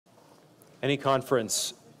Any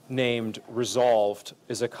conference named Resolved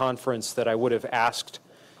is a conference that I would have asked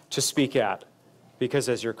to speak at, because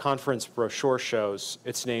as your conference brochure shows,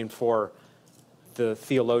 it's named for the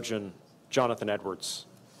theologian Jonathan Edwards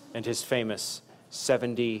and his famous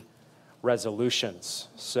 70 resolutions.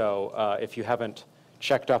 So if you haven't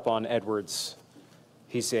checked up on Edwards,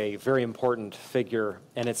 he's a very important figure,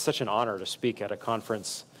 and it's such an honor to speak at a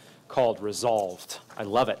conference called Resolved. I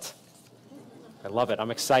love it. I love it. I'm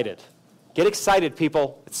excited. Get excited,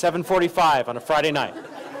 people. It's 7:45 on a Friday night.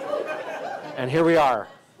 And here we are,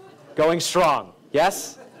 going strong.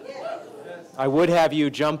 Yes? I would have you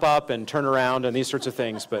jump up and turn around and these sorts of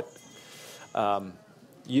things, but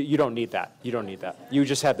you don't need that. You don't need that. You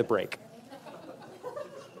just had the break.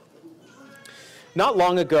 Not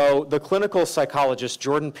long ago, the clinical psychologist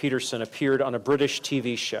Jordan Peterson appeared on a British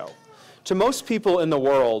TV show. To most people in the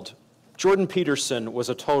world, Jordan Peterson was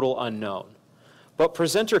a total unknown. But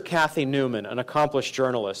presenter Kathy Newman, an accomplished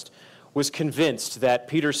journalist, was convinced that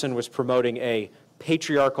Peterson was promoting a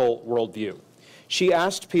patriarchal worldview. She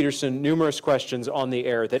asked Peterson numerous questions on the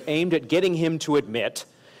air that aimed at getting him to admit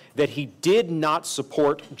that he did not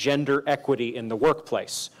support gender equity in the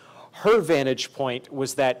workplace. Her vantage point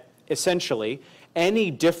was that, essentially,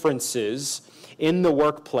 any differences in the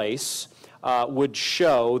workplace would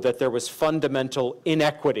show that there was fundamental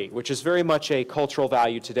inequity, which is very much a cultural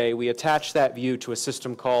value today. We attach that view to a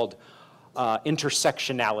system called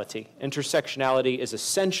intersectionality. Intersectionality is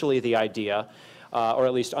essentially the idea, or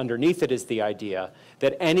at least underneath it is the idea,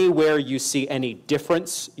 that anywhere you see any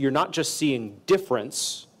difference, you're not just seeing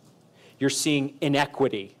difference, you're seeing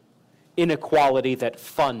inequity, inequality that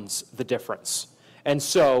funds the difference. And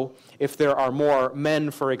so, if there are more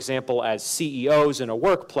men, for example, as CEOs in a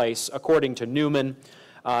workplace, according to Newman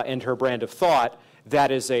and her brand of thought,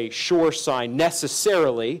 that is a sure sign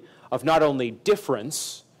necessarily of not only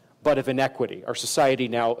difference, but of inequity. Our society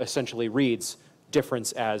now essentially reads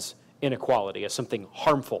difference as inequality, as something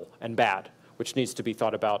harmful and bad, which needs to be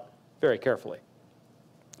thought about very carefully.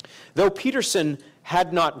 Though Peterson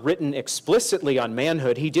had not written explicitly on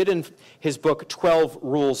manhood, he did in his book 12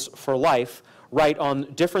 Rules for Life write on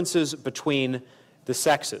differences between the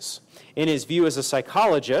sexes. In his view as a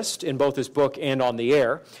psychologist, in both his book and on the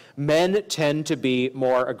air, men tend to be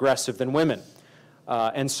more aggressive than women.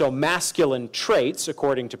 And so masculine traits,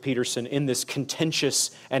 according to Peterson in this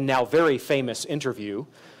contentious and now very famous interview,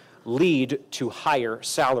 lead to higher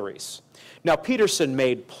salaries. Now, Peterson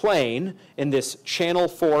made plain in this Channel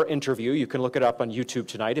 4 interview, you can look it up on YouTube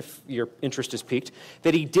tonight if your interest is piqued,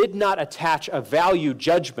 that he did not attach a value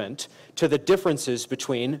judgment to the differences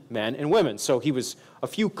between men and women. So he was a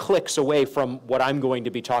few clicks away from what I'm going to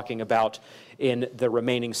be talking about in the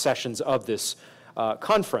remaining sessions of this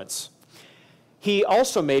conference. He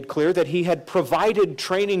also made clear that he had provided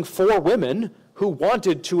training for women who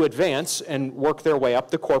wanted to advance and work their way up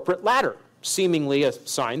the corporate ladder, seemingly a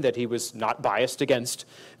sign that he was not biased against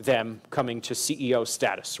them coming to CEO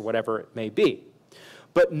status, or whatever it may be.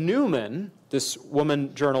 But Newman, this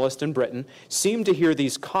woman journalist in Britain, seemed to hear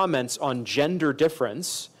these comments on gender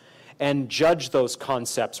difference and judge those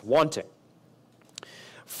concepts wanting.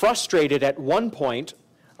 Frustrated at one point,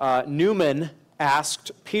 Newman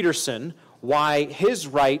asked Peterson why his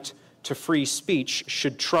right to free speech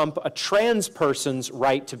should trump a trans person's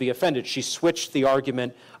right to be offended. She switched the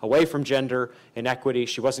argument away from gender inequity.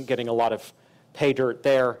 She wasn't getting a lot of pay dirt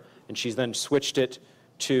there, and she then switched it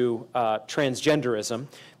to transgenderism.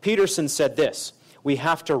 Peterson said this: we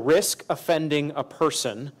have to risk offending a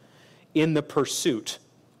person in the pursuit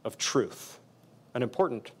of truth. An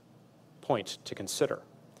important point to consider.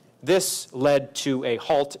 This led to a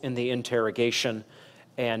halt in the interrogation,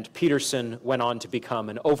 and Peterson went on to become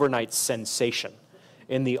an overnight sensation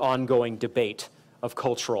in the ongoing debate of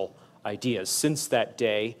cultural ideas. Since that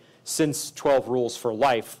day, since 12 Rules for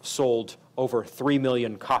Life sold over 3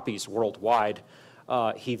 million copies worldwide,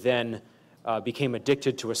 he then became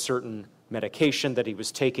addicted to a certain medication that he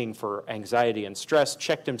was taking for anxiety and stress,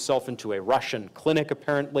 checked himself into a Russian clinic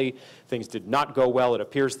apparently. Things did not go well. It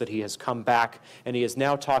appears that he has come back, and he is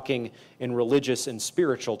now talking in religious and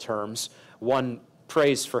spiritual terms. One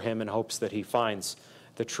prays for him in hopes that he finds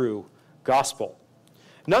the true gospel.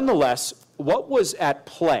 Nonetheless, what was at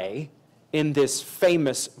play in this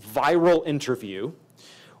famous viral interview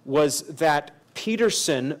was that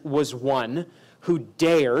Peterson was one who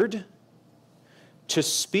dared to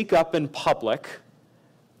speak up in public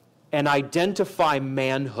and identify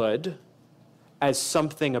manhood as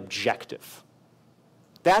something objective.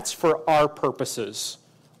 That's for our purposes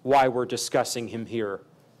why we're discussing him here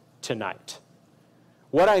tonight.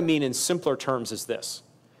 What I mean in simpler terms is this.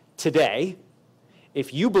 Today,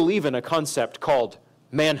 if you believe in a concept called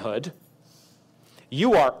manhood,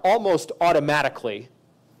 you are almost automatically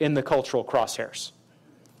in the cultural crosshairs.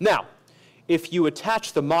 Now, if you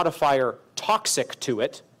attach the modifier toxic to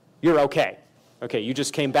it, you're okay. Okay, you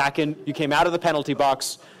just came back in, you came out of the penalty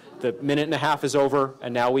box, the minute and a half is over,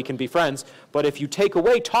 and now we can be friends. But if you take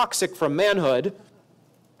away toxic from manhood,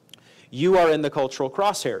 you are in the cultural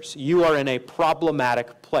crosshairs. You are in a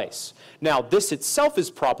problematic place. Now, this itself is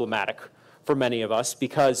problematic for many of us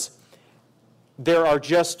because there are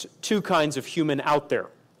just two kinds of human out there.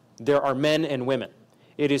 There are men and women.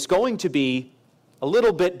 It is going to be a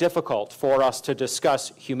little bit difficult for us to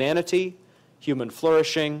discuss humanity, human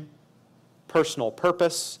flourishing, personal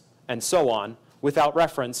purpose, and so on, without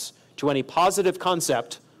reference to any positive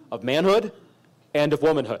concept of manhood and of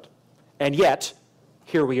womanhood. And yet,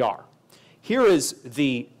 here we are. Here is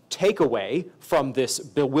the takeaway from this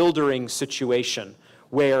bewildering situation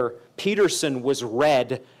where Peterson was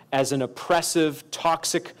read as an oppressive,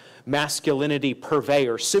 toxic masculinity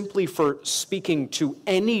purveyor simply for speaking to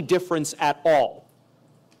any difference at all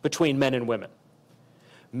between men and women.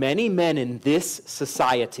 Many men in this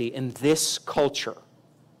society, in this culture,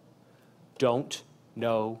 don't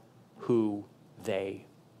know who they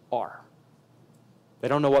are. They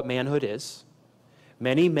don't know what manhood is.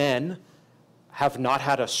 Many men have not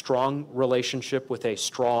had a strong relationship with a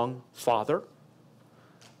strong father.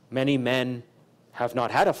 Many men have not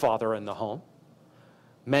had a father in the home.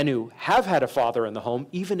 Men who have had a father in the home,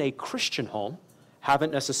 even a Christian home,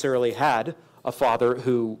 haven't necessarily had a father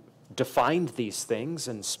who defined these things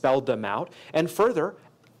and spelled them out. And further,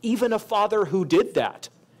 even a father who did that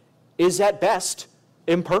is at best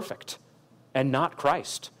imperfect and not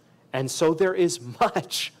Christ. And so there is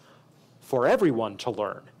much for everyone to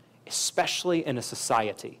learn, especially in a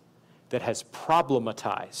society that has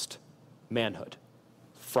problematized manhood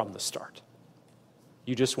from the start.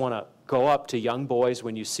 You just want to go up to young boys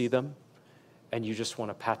when you see them, and you just want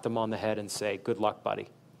to pat them on the head and say, "Good luck, buddy.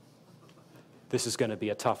 This is going to be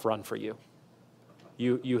a tough run for you.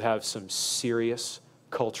 You have some serious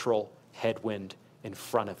cultural headwind in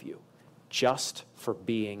front of you just for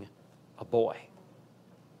being a boy."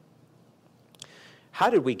 How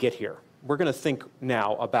did we get here? We're going to think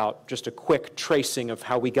now about just a quick tracing of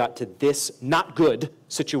how we got to this not good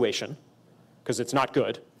situation, because it's not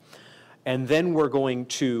good. And then we're going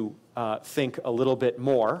to think a little bit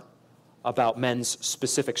more about men's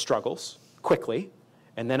specific struggles quickly.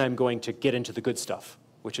 And then I'm going to get into the good stuff,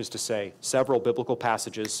 which is to say several biblical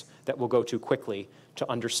passages that we'll go to quickly to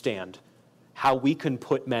understand how we can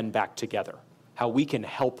put men back together, how we can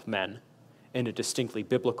help men in a distinctly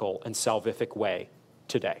biblical and salvific way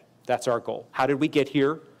today. That's our goal. How did we get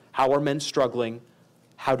here? How are men struggling?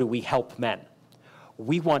 How do we help men?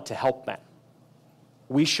 We want to help men.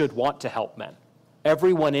 We should want to help men.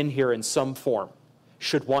 Everyone in here in some form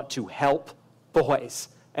should want to help boys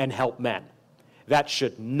and help men. That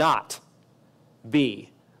should not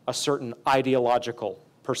be a certain ideological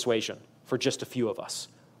persuasion for just a few of us.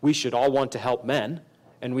 We should all want to help men,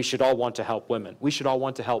 and we should all want to help women. We should all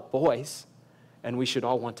want to help boys, and we should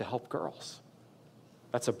all want to help girls.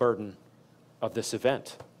 That's a burden of this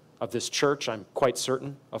event, of this church, I'm quite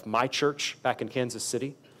certain, of my church back in Kansas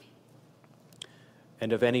City,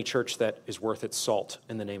 and of any church that is worth its salt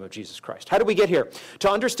in the name of Jesus Christ. How did we get here? To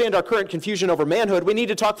understand our current confusion over manhood, we need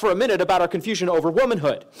to talk for a minute about our confusion over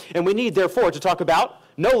womanhood. And we need, therefore, to talk about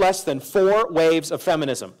no less than 4 waves of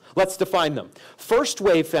feminism. Let's define them. First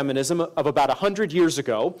wave feminism of about 100 years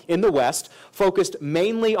ago in the West focused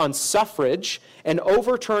mainly on suffrage and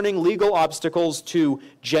overturning legal obstacles to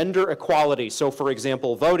gender equality. So, for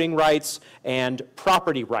example, voting rights and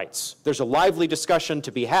property rights. There's a lively discussion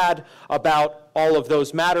to be had about all of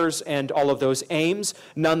those matters and all of those aims.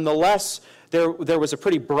 Nonetheless, there was a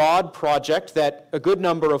pretty broad project that a good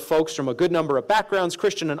number of folks from a good number of backgrounds,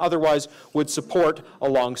 Christian and otherwise, would support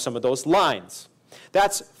along some of those lines.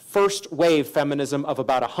 That's first wave feminism of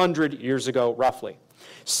about 100 years ago, roughly.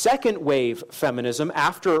 Second wave feminism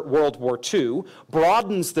after World War II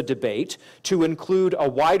broadens the debate to include a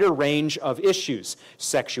wider range of issues: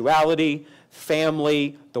 sexuality,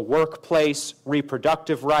 family, the workplace,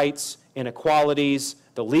 reproductive rights, inequalities,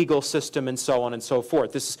 the legal system, and so on and so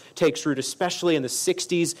forth. This takes root especially in the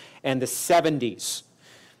 60s and the 70s.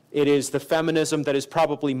 It is the feminism that is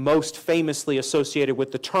probably most famously associated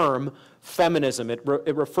with the term feminism. It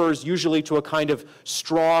refers usually to a kind of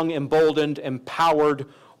strong, emboldened, empowered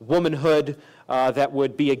womanhood that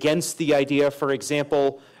would be against the idea, for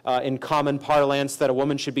example, in common parlance, that a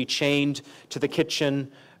woman should be chained to the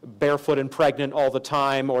kitchen barefoot and pregnant all the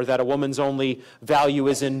time, or that a woman's only value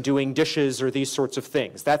is in doing dishes, or these sorts of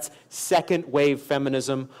things. That's second wave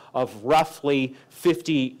feminism of roughly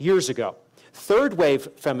 50 years ago. Third wave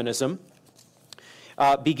feminism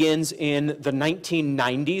begins in the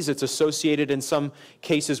 1990s. It's associated in some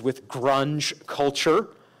cases with grunge culture,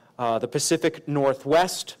 the Pacific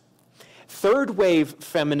Northwest. Third wave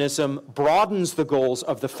feminism broadens the goals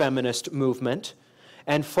of the feminist movement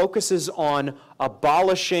and focuses on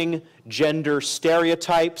abolishing gender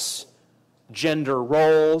stereotypes, gender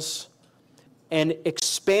roles, and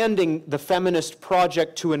expanding the feminist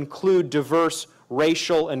project to include diverse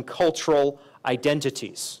racial and cultural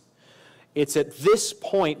identities. It's at this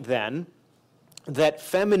point, then, that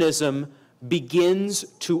feminism begins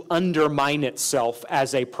to undermine itself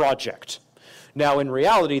as a project. Now, in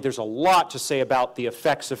reality, there's a lot to say about the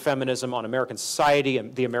effects of feminism on American society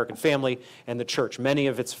and the American family and the church. Many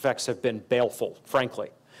of its effects have been baleful,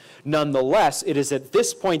 frankly. Nonetheless, it is at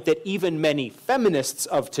this point that even many feminists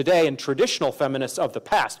of today and traditional feminists of the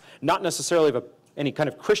past, not necessarily of any kind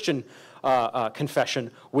of Christian confession,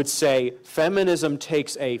 would say feminism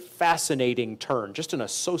takes a fascinating turn, just in a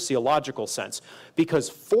sociological sense, because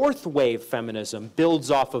fourth wave feminism builds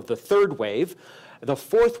off of the third wave. The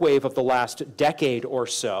fourth wave of the last decade or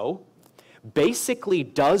so basically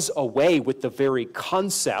does away with the very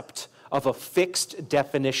concept of a fixed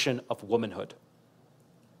definition of womanhood.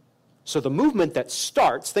 So the movement that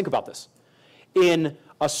starts, think about this, in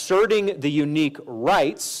asserting the unique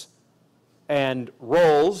rights and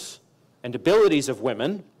roles and abilities of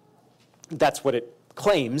women, that's what it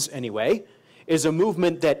claims anyway, is a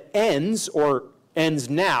movement that ends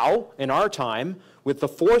now in our time with the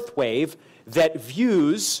fourth wave that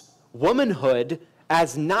views womanhood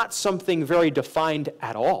as not something very defined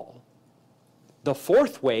at all. The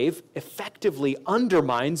fourth wave effectively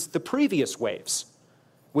undermines the previous waves,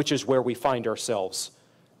 which is where we find ourselves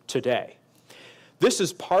today. This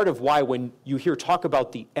is part of why when you hear talk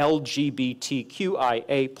about the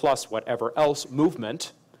LGBTQIA plus whatever else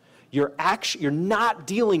movement, you're not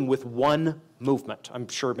dealing with one movement. I'm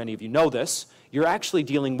sure many of you know this. You're actually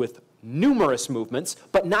dealing with numerous movements,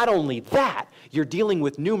 but not only that, you're dealing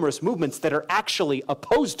with numerous movements that are actually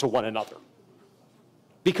opposed to one another.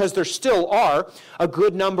 Because there still are a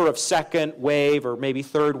good number of second wave or maybe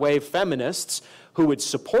third wave feminists who would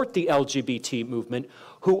support the LGBT movement,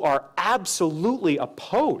 who are absolutely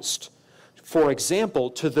opposed, for example,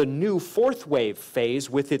 to the new fourth wave phase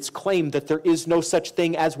with its claim that there is no such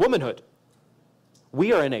thing as womanhood.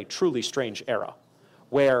 We are in a truly strange era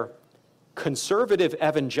where conservative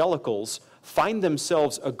evangelicals find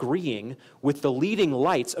themselves agreeing with the leading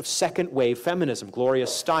lights of second wave feminism. Gloria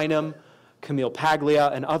Steinem, Camille Paglia,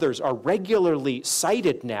 and others are regularly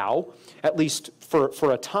cited now, at least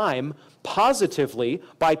for a time, positively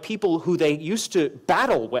by people who they used to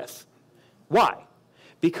battle with. Why?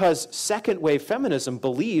 Because second wave feminism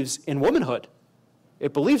believes in womanhood.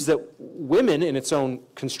 It believes that women, in its own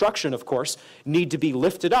construction, of course, need to be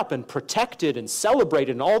lifted up and protected and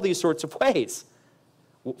celebrated in all these sorts of ways.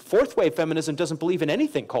 Fourth wave feminism doesn't believe in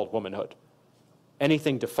anything called womanhood.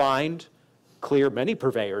 Anything defined, clear, many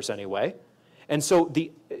purveyors anyway. And so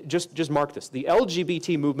just mark this, the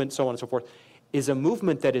LGBT movement, so on and so forth, is a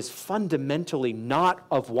movement that is fundamentally not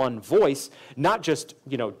of one voice, not just,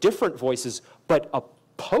 different voices, but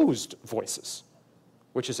opposed voices,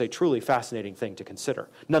 which is a truly fascinating thing to consider.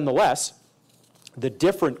 Nonetheless, the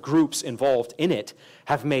different groups involved in it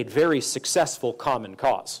have made very successful common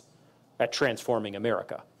cause at transforming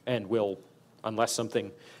America, and will, unless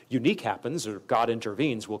something unique happens or God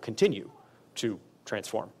intervenes, will continue to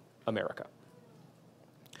transform America.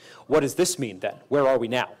 What does this mean then? Where are we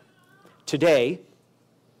now? Today,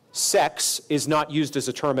 sex is not used as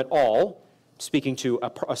a term at all, speaking to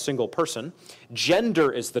a single person.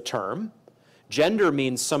 Gender is the term. Gender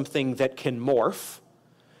means something that can morph.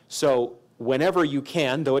 So whenever you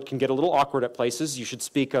can, though it can get a little awkward at places, you should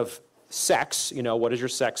speak of sex. What is your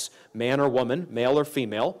sex? Man or woman, male or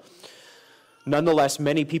female. Nonetheless,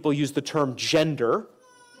 many people use the term gender,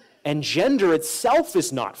 and gender itself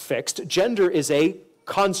is not fixed. Gender is a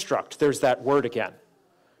construct. There's that word again.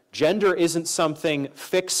 Gender isn't something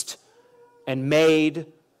fixed and made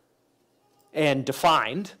and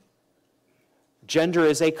defined. Gender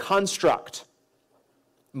is a construct.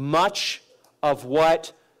 Much of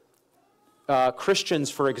what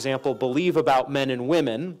Christians, for example, believe about men and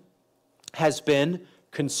women has been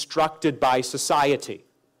constructed by society.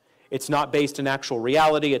 It's not based in actual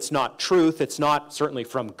reality. It's not truth. It's not certainly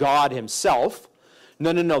from God himself.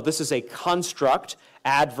 No. This is a construct.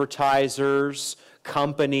 Advertisers,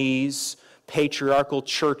 companies, patriarchal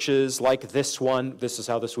churches like this one, this is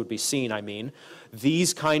how this would be seen, I mean,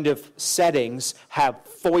 these kind of settings have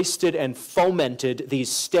foisted and fomented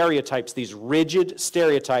these stereotypes, these rigid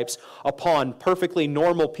stereotypes upon perfectly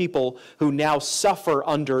normal people who now suffer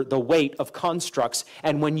under the weight of constructs.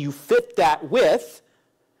 And when you fit that with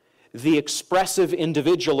the expressive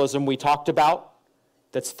individualism we talked about,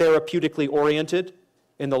 that's therapeutically oriented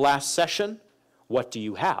in the last session, what do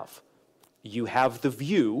you have? You have the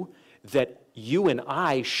view that you and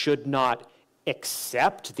I should not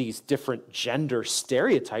accept these different gender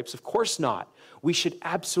stereotypes. Of course not. We should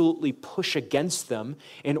absolutely push against them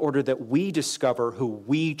in order that we discover who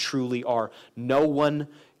we truly are. No one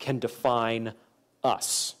can define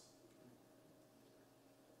us.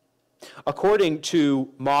 According to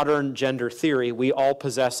modern gender theory, we all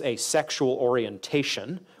possess a sexual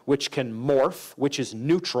orientation which can morph, which is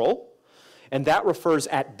neutral, and that refers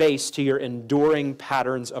at base to your enduring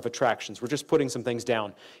patterns of attractions. We're just putting some things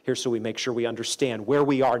down here so we make sure we understand where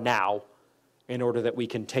we are now in order that we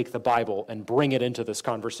can take the Bible and bring it into this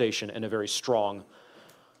conversation in a very strong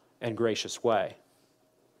and gracious way.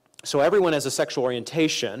 So everyone has a sexual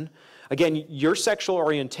orientation. Again, your sexual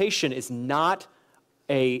orientation is not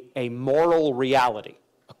a moral reality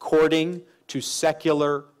according to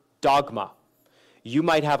secular dogma. You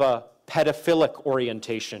might have a pedophilic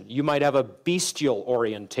orientation. You might have a bestial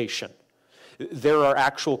orientation. There are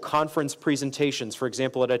actual conference presentations, for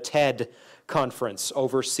example, at a TED conference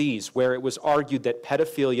overseas, where it was argued that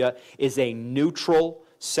pedophilia is a neutral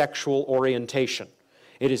sexual orientation.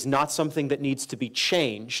 It is not something that needs to be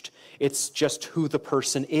changed. It's just who the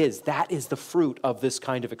person is. That is the fruit of this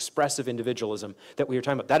kind of expressive individualism that we are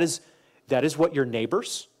talking about. That is what your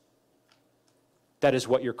neighbors, that is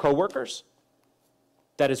what your coworkers,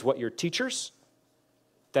 that is what your teachers,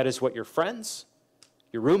 that is what your friends,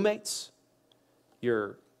 your roommates,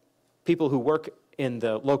 your people who work in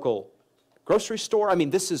the local grocery store. I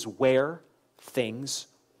mean, this is where things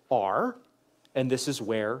are, and this is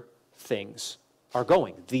where things are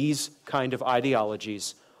going. These kind of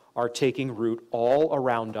ideologies are taking root all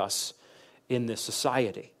around us in this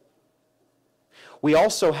society. We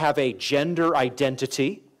also have a gender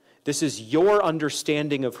identity. This is your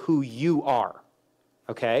understanding of who you are.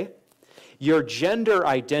 Okay? Your gender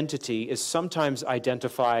identity is sometimes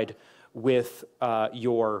identified with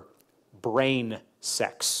your brain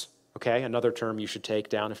sex. Okay? Another term you should take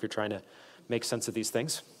down if you're trying to make sense of these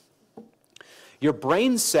things. Your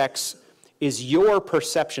brain sex is your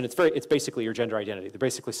perception. It's basically your gender identity. They're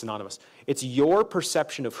basically synonymous. It's your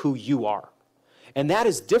perception of who you are. And that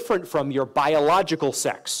is different from your biological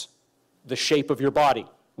sex, the shape of your body.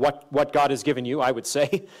 What God has given you, I would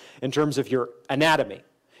say, in terms of your anatomy.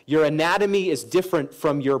 Your anatomy is different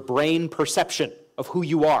from your brain perception of who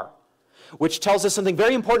you are, which tells us something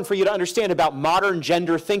very important for you to understand about modern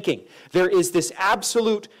gender thinking. There is this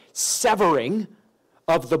absolute severing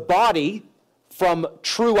of the body from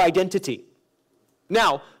true identity.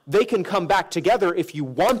 Now, they can come back together if you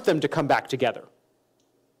want them to come back together.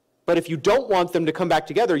 But if you don't want them to come back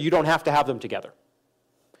together, you don't have to have them together.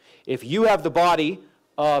 If you have the body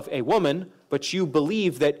of a woman, but you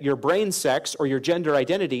believe that your brain sex or your gender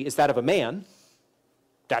identity is that of a man,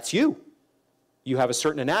 that's you. You have a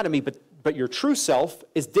certain anatomy, but your true self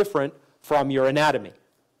is different from your anatomy.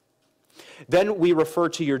 Then we refer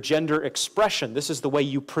to your gender expression. This is the way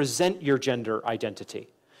you present your gender identity.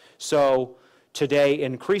 So today,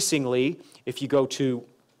 increasingly, if you go to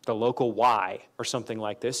the local Y or something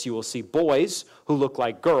like this, you will see boys who look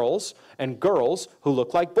like girls and girls who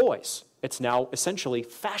look like boys. It's now essentially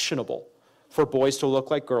fashionable for boys to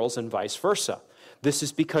look like girls and vice versa. This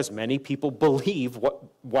is because many people believe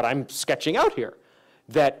what I'm sketching out here,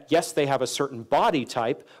 that yes, they have a certain body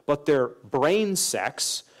type, but their brain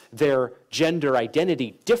sex, their gender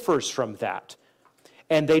identity differs from that.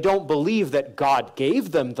 And they don't believe that God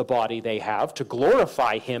gave them the body they have to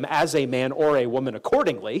glorify him as a man or a woman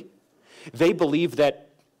accordingly. They believe that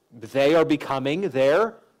they are becoming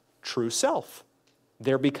their true self.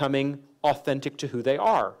 They're becoming authentic to who they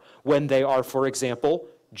are when they are, for example,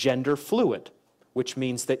 gender fluid, which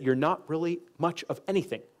means that you're not really much of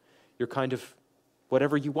anything. You're kind of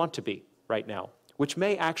whatever you want to be right now, which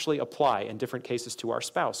may actually apply in different cases to our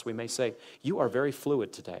spouse. We may say, you are very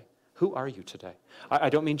fluid today. Who are you today? I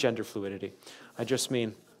don't mean gender fluidity. I just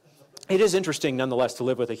mean, it is interesting nonetheless to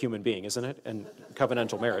live with a human being, isn't it? In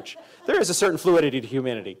covenantal marriage. There is a certain fluidity to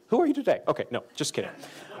humanity. Who are you today? Okay, no, just kidding.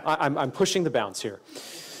 I'm pushing the bounds here.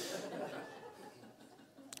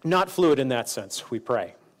 Not fluid in that sense, we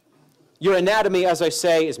pray. Your anatomy, as I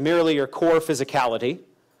say, is merely your core physicality,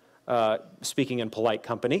 speaking in polite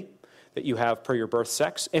company. that you have per your birth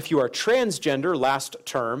sex. If you are transgender, last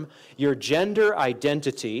term, your gender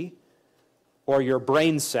identity or your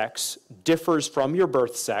brain sex differs from your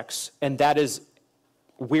birth sex, and that is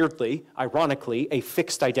weirdly, ironically, a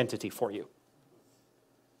fixed identity for you.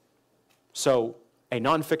 So a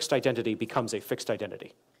non-fixed identity becomes a fixed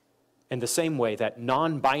identity. In the same way that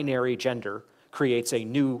non-binary gender creates a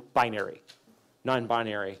new binary,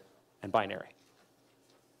 non-binary and binary.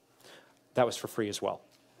 That was for free as well.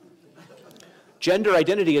 Gender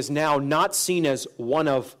identity is now not seen as one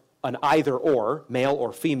of an either or, male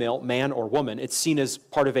or female, man or woman. It's seen as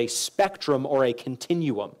part of a spectrum or a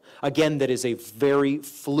continuum. Again, that is a very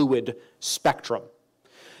fluid spectrum.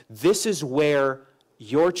 This is where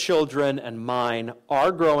your children and mine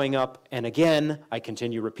are growing up, and again, I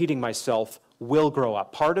continue repeating myself, will grow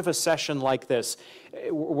up. Part of a session like this,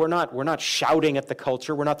 we're not shouting at the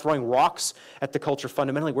culture, we're not throwing rocks at the culture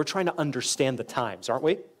fundamentally, we're trying to understand the times, aren't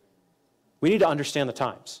we? We need to understand the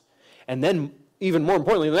times. And then, even more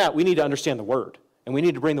importantly than that, we need to understand the Word. And we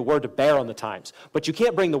need to bring the Word to bear on the times. But you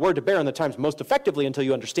can't bring the Word to bear on the times most effectively until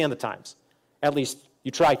you understand the times. At least you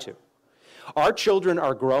try to. Our children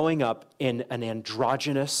are growing up in an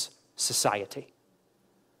androgynous society.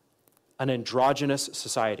 An androgynous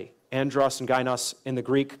society. Andros and gynos in the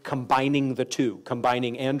Greek, combining the two.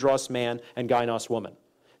 Combining andros, man, and gynos, woman.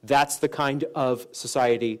 That's the kind of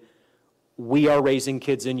society we are raising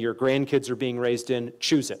kids in. Your grandkids are being raised in.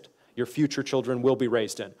 Choose it. Your future children will be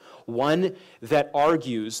raised in. One that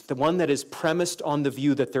argues, the one that is premised on the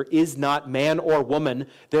view that there is not man or woman,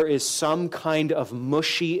 there is some kind of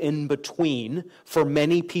mushy in between for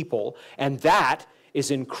many people, and that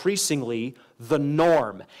is increasingly the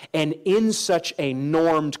norm. And in such a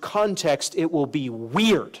normed context, it will be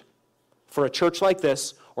weird for a church like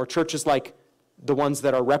this, or churches like the ones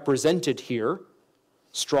that are represented here,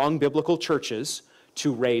 strong biblical churches,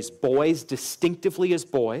 to raise boys distinctively as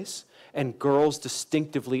boys and girls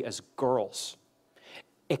distinctively as girls.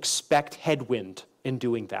 Expect headwind in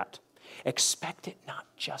doing that. Expect it not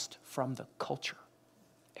just from the culture.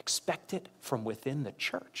 Expect it from within the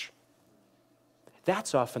church.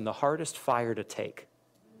 That's often the hardest fire to take.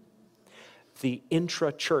 The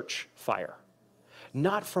intra-church fire.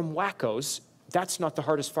 Not from wackos. That's not the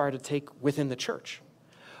hardest fire to take within the church.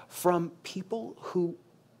 From people who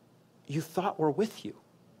you thought were with you.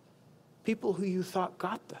 People who you thought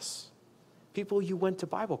got this. People you went to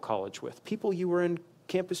Bible college with. People you were in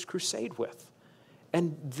Campus Crusade with.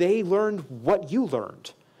 And they learned what you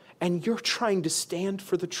learned. And you're trying to stand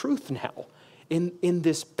for the truth now in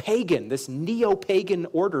this pagan, this neo-pagan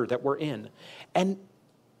order that we're in. And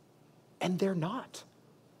they're not.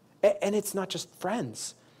 And it's not just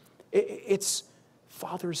friends. It's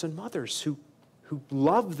fathers and mothers who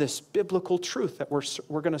love this biblical truth that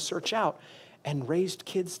we're going to search out and raised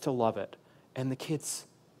kids to love it. And the kids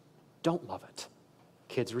don't love it.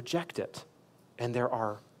 Kids reject it. And there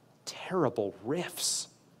are terrible rifts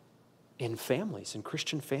in families, in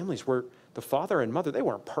Christian families, where the father and mother, they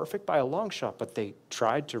weren't perfect by a long shot, but they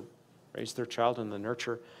tried to raise their child in the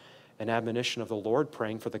nurture and admonition of the Lord,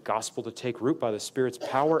 praying for the gospel to take root by the Spirit's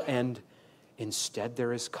power, and instead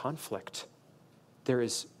there is conflict. There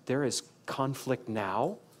is conflict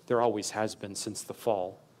now. There always has been since the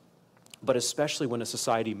fall. But especially when a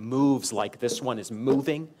society moves like this one is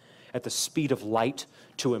moving at the speed of light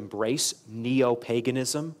to embrace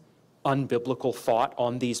neo-paganism, unbiblical thought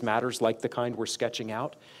on these matters like the kind we're sketching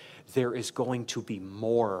out, there is going to be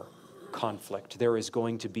more conflict. There is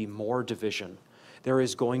going to be more division. There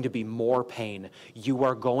is going to be more pain. You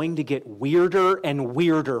are going to get weirder and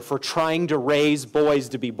weirder for trying to raise boys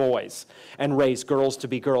to be boys and raise girls to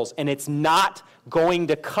be girls. And it's not going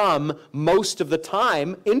to come most of the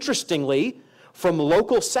time, interestingly, from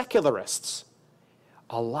local secularists.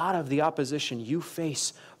 A lot of the opposition you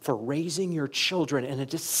face for raising your children in a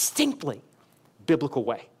distinctly biblical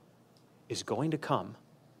way is going to come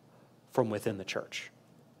from within the church,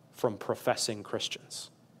 from professing Christians,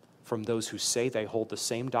 from those who say they hold the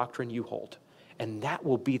same doctrine you hold. And that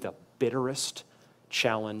will be the bitterest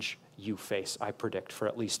challenge you face, I predict, for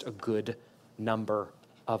at least a good number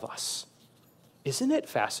of us. Isn't it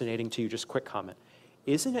fascinating to you, just quick comment,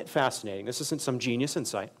 isn't it fascinating, this isn't some genius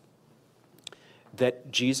insight,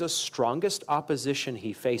 that Jesus' strongest opposition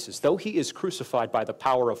he faces, though he is crucified by the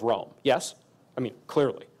power of Rome, yes? I mean,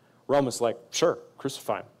 clearly. Rome is like, sure,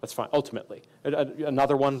 crucify him, that's fine, ultimately.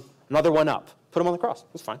 Another one up, put him on the cross,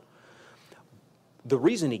 that's fine. The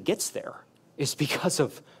reason he gets there is because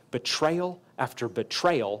of betrayal after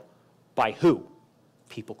betrayal by who?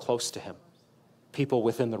 People close to him, people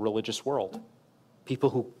within the religious world, people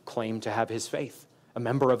who claim to have his faith, a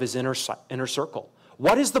member of his inner circle.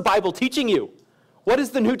 What is the Bible teaching you? What is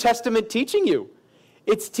the New Testament teaching you?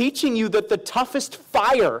 It's teaching you that the toughest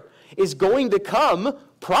fire is going to come,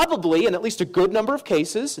 probably in at least a good number of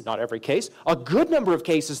cases, not every case, a good number of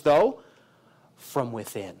cases though, from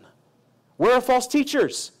within. Where are false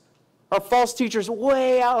teachers? Are false teachers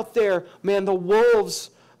way out there? Man, the wolves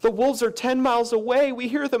are 10 miles away. We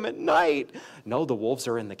hear them at night. No, the wolves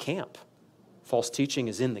are in the camp. False teaching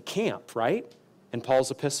is in the camp, right? In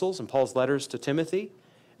Paul's epistles and Paul's letters to Timothy,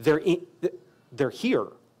 they're here.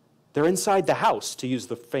 They're inside the house, to use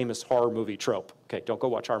the famous horror movie trope. Okay, don't go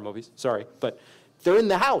watch horror movies, sorry. But they're in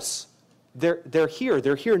the house. They're here.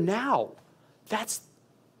 They're here now. That's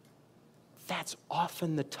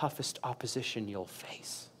often the toughest opposition you'll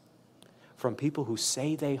face. From people who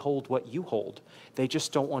say they hold what you hold. They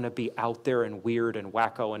just don't want to be out there and weird and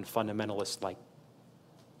wacko and fundamentalist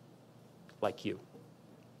like you.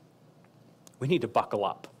 We need to buckle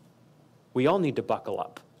up. We all need to buckle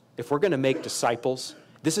up. If we're going to make disciples,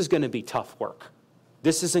 this is going to be tough work.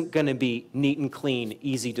 This isn't going to be neat and clean,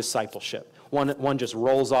 easy discipleship. One just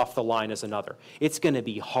rolls off the line as another. It's going to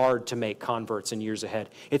be hard to make converts in years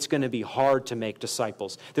ahead. It's going to be hard to make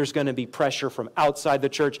disciples. There's going to be pressure from outside the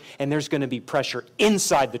church, and there's going to be pressure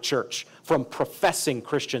inside the church from professing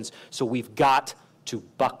Christians. So we've got to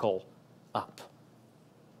buckle up.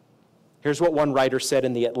 Here's what one writer said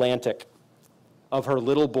in The Atlantic of her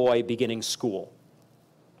little boy beginning school.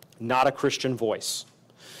 Not a Christian voice.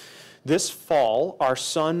 This fall, our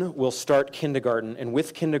son will start kindergarten, and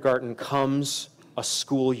with kindergarten comes a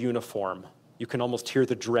school uniform. You can almost hear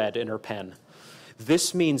the dread in her pen.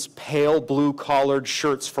 This means pale blue collared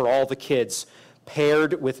shirts for all the kids,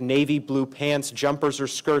 paired with navy blue pants, jumpers, or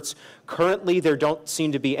skirts. Currently, there don't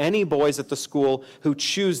seem to be any boys at the school who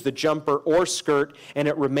choose the jumper or skirt, and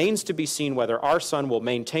it remains to be seen whether our son will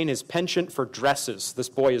maintain his penchant for dresses. This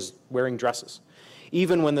boy is wearing dresses.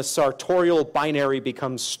 Even when the sartorial binary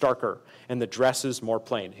becomes starker and the dresses more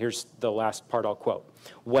plain. Here's the last part I'll quote.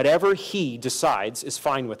 Whatever he decides is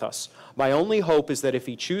fine with us. My only hope is that if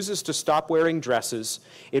he chooses to stop wearing dresses,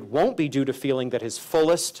 it won't be due to feeling that his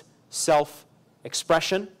fullest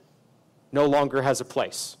self-expression no longer has a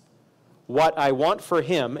place. What I want for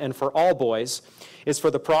him and for all boys is for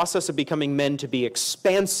the process of becoming men to be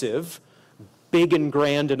expansive, big and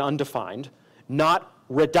grand and undefined, not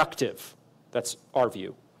reductive. That's our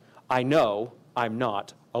view. I know I'm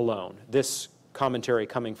not alone. This commentary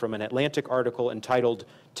coming from an Atlantic article entitled,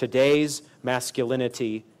 Today's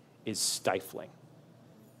Masculinity is Stifling.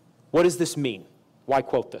 What does this mean? Why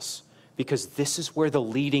quote this? Because this is where the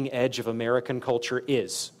leading edge of American culture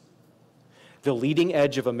is. The leading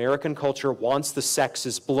edge of American culture wants the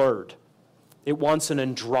sexes blurred. It wants an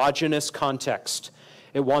androgynous context.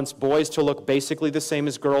 It wants boys to look basically the same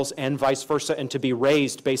as girls and vice versa, and to be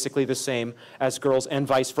raised basically the same as girls and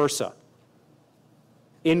vice versa.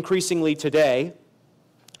 Increasingly today,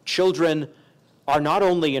 children are not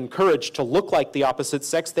only encouraged to look like the opposite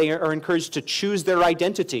sex, they are encouraged to choose their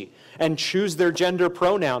identity and choose their gender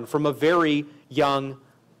pronoun from a very young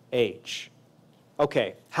age.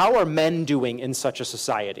 Okay, how are men doing in such a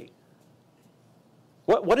society?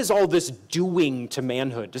 What is all this doing to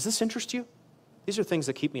manhood? Does this interest you? These are things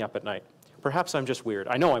that keep me up at night. Perhaps I'm just weird.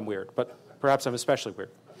 I know I'm weird, but perhaps I'm especially weird.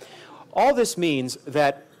 All this means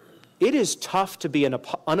that it is tough to be an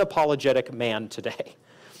unapologetic man today.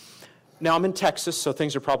 Now, I'm in Texas, so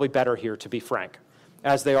things are probably better here, to be frank,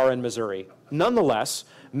 as they are in Missouri. Nonetheless,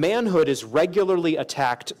 manhood is regularly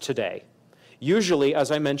attacked today, usually, as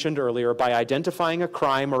I mentioned earlier, by identifying a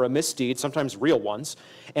crime or a misdeed, sometimes real ones,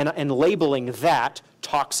 and labeling that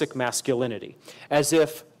toxic masculinity, as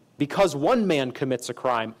if because one man commits a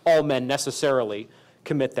crime, all men necessarily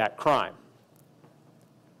commit that crime.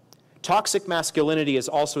 Toxic masculinity is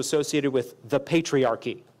also associated with the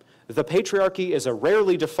patriarchy. The patriarchy is a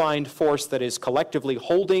rarely defined force that is collectively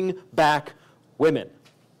holding back women.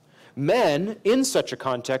 Men, in such a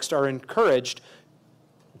context, are encouraged,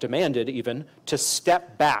 demanded even, to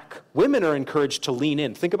step back. Women are encouraged to lean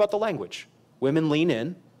in. Think about the language. Women lean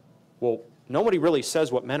in. Well, nobody really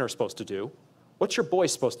says what men are supposed to do. What's your boy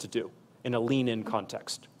supposed to do in a lean-in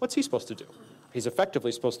context? What's he supposed to do? He's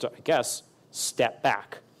effectively supposed to, I guess, step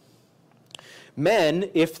back. Men,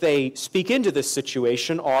 if they speak into this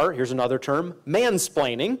situation, are, here's another term,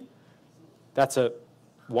 mansplaining. That's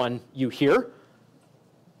one you hear.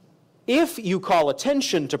 If you call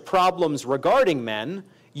attention to problems regarding men,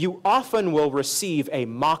 you often will receive a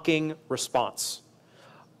mocking response.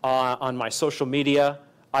 On my social media,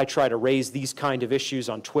 I try to raise these kind of issues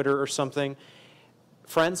on Twitter or something.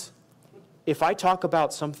 Friends, if I talk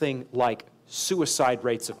about something like suicide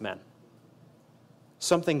rates of men,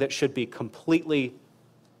 something that should be completely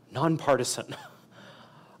nonpartisan.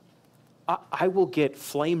 I will get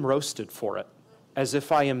flame roasted for it, as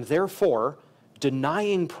if I am therefore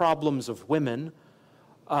denying problems of women,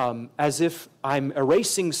 as if I'm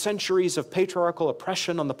erasing centuries of patriarchal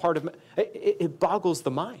oppression on the part of men. It boggles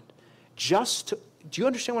the mind. Do you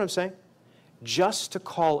understand what I'm saying? Just to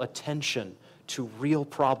call attention to real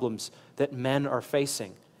problems that men are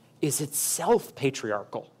facing is itself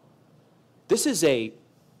patriarchal. This is a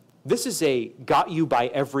got you by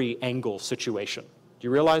every angle situation. Do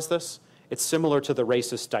you realize this? It's similar to the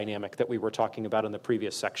racist dynamic that we were talking about in the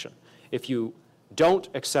previous section. If you don't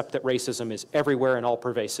accept that racism is everywhere and all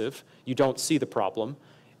pervasive, you don't see the problem.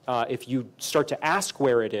 If you start to ask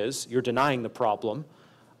where it is, you're denying the problem.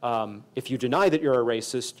 If you deny that you're a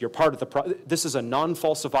racist, you're part of the problem. This is a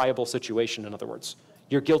non-falsifiable situation, in other words.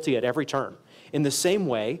 You're guilty at every turn. In the same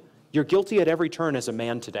way, you're guilty at every turn as a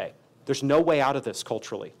man today. There's no way out of this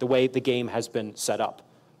culturally, the way the game has been set up,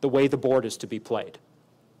 the way the board is to be played.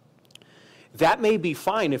 That may be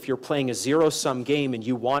fine if you're playing a zero-sum game and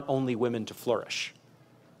you want only women to flourish.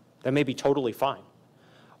 That may be totally fine.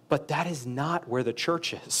 But that is not where the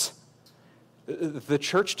church is. The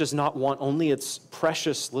church does not want only its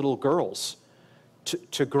precious little girls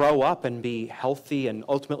to grow up and be healthy and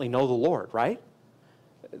ultimately know the Lord, right?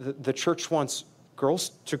 The church wants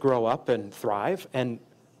girls to grow up and thrive and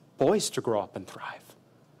boys to grow up and thrive.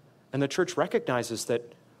 And the church recognizes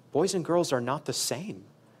that boys and girls are not the same,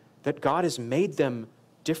 that God has made them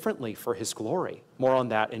differently for his glory. More on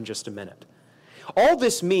that in just a minute. All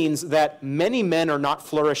this means that many men are not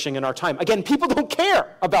flourishing in our time. Again, people don't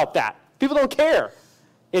care about that. People don't care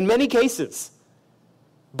in many cases.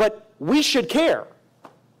 But we should care.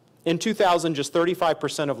 In 2000, just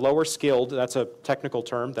 35% of lower skilled, that's a technical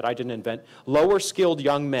term that I didn't invent, lower skilled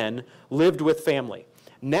young men lived with family.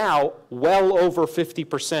 Now, well over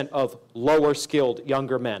 50% of lower skilled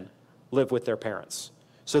younger men live with their parents.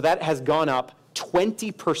 So that has gone up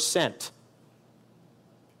 20%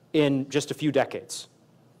 in just a few decades.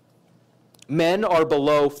 Men are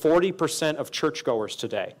below 40% of churchgoers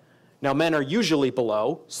today. Now, men are usually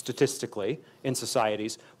below, statistically, in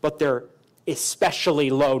societies, but they're especially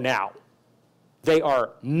low now. They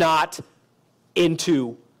are not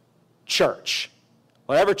into church.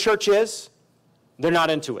 Whatever church is, they're not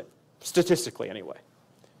into it, statistically anyway.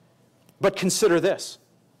 But consider this.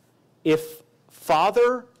 If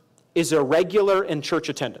father is irregular in church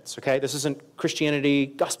attendance, okay? This isn't Christianity,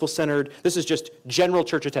 gospel-centered. This is just general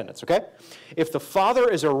church attendance, okay? If the father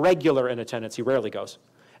is irregular in attendance, he rarely goes,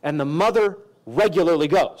 and the mother regularly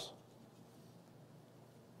goes,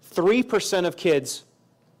 3% of kids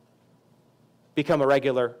become a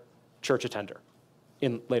regular church attender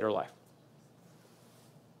in later life.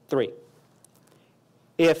 3.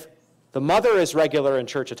 If the mother is regular in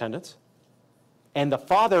church attendance and the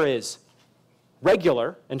father is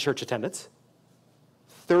regular in church attendance,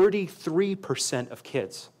 33% of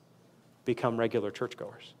kids become regular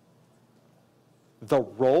churchgoers. The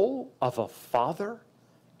role of a father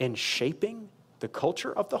in shaping the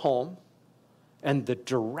culture of the home and the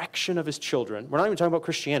direction of his children, we're not even talking about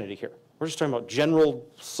Christianity here, we're just talking about general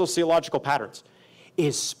sociological patterns,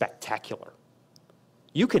 is spectacular.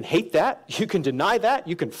 You can hate that, you can deny that,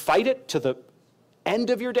 you can fight it to the end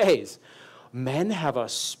of your days. Men have a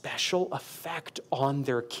special effect on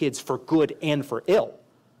their kids for good and for ill.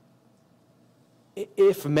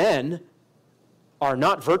 If men are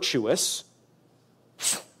not virtuous,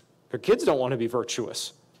 their kids don't want to be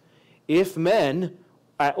virtuous. If men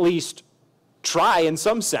at least try in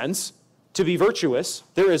some sense to be virtuous,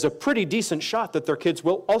 there is a pretty decent shot that their kids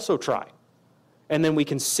will also try. And then we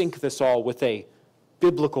can sync this all with a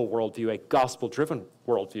biblical worldview, a gospel-driven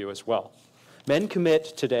worldview as well. Men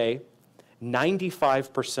commit today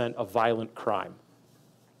 95% of violent crime.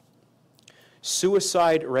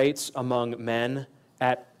 Suicide rates among men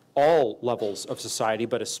at all levels of society,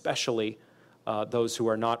 but especially those who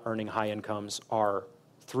are not earning high incomes, are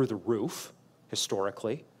through the roof,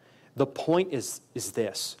 historically. The point is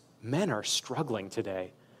this. Men are struggling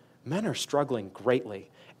today. Men are struggling greatly,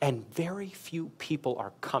 and very few people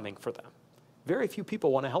are coming for them. Very few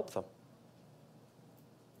people want to help them.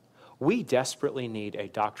 We desperately need a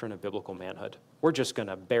doctrine of biblical manhood. We're just going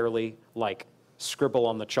to barely, scribble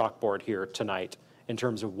on the chalkboard here tonight in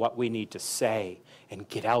terms of what we need to say and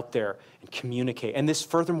get out there and communicate. And this,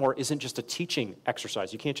 furthermore, isn't just a teaching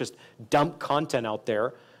exercise. You can't just dump content out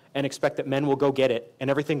there and expect that men will go get it and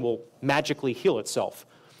everything will magically heal itself.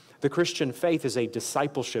 The Christian faith is a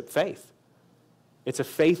discipleship faith. It's a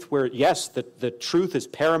faith where, yes, the truth is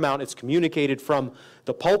paramount. It's communicated from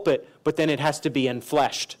the pulpit, but then it has to be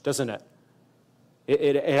enfleshed, doesn't it?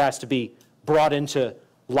 It has to be brought into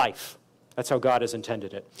life. That's how God has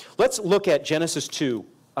intended it. Let's look at Genesis 2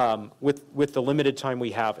 with the limited time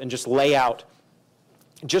we have and just lay out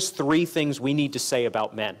just 3 things we need to say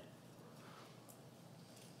about men.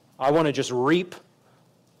 I want to just reap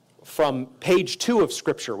from page 2 of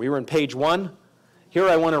Scripture. We were in page 1. Here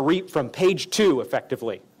I want to reap from page 2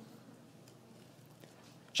 effectively.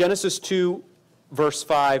 Genesis 2, verse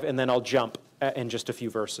 5, and then I'll jump in just a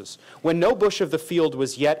few verses. When no bush of the field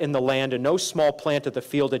was yet in the land, and no small plant of the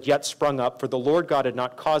field had yet sprung up, for the Lord God had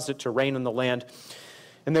not caused it to rain on the land,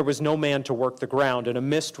 and there was no man to work the ground, and a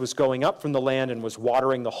mist was going up from the land and was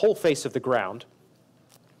watering the whole face of the ground.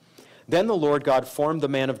 Then the Lord God formed the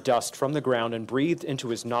man of dust from the ground and breathed into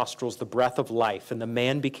his nostrils the breath of life, and the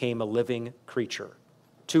man became a living creature.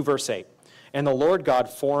 2 verse 8. And the Lord God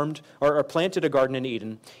planted a garden in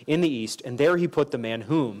Eden in the east, and there he put the man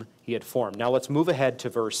whom he had formed. Now let's move ahead to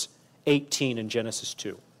verse 18 in Genesis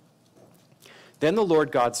 2. Then the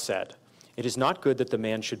Lord God said, "It is not good that the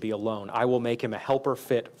man should be alone. I will make him a helper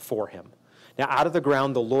fit for him." Now out of the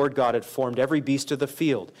ground the Lord God had formed every beast of the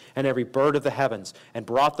field and every bird of the heavens, and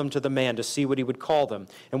brought them to the man to see what he would call them.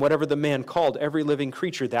 And whatever the man called every living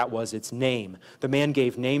creature, that was its name. The man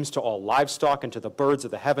gave names to all livestock and to the birds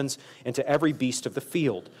of the heavens and to every beast of the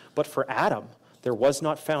field. But for Adam there was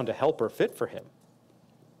not found a helper fit for him.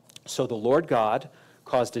 So the Lord God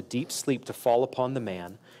caused a deep sleep to fall upon the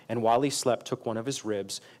man, and while he slept took one of his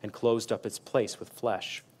ribs and closed up its place with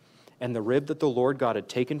flesh. And the rib that the Lord God had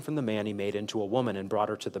taken from the man he made into a woman and brought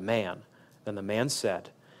her to the man. Then the man said,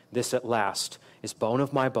 "This at last is bone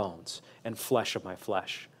of my bones and flesh of my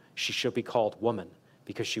flesh. She shall be called woman,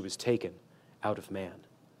 because she was taken out of man.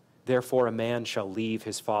 Therefore a man shall leave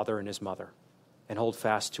his father and his mother, and hold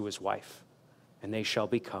fast to his wife, and they shall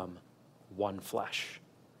become one flesh.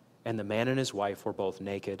 And the man and his wife were both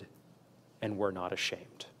naked and were not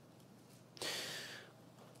ashamed."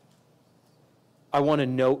 I want to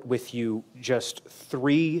note with you just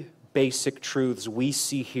 3 basic truths we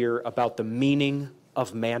see here about the meaning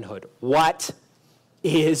of manhood. What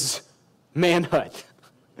is manhood?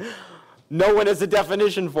 No one has a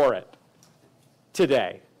definition for it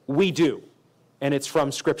today. We do, and it's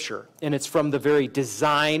from Scripture, and it's from the very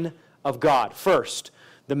design of God. First,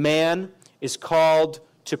 the man is called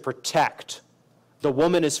to protect. The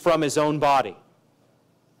woman is from his own body.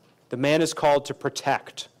 The man is called to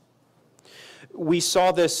protect. We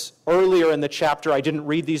saw this earlier in the chapter. I didn't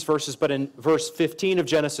read these verses, but in verse 15 of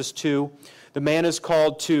Genesis 2, the man is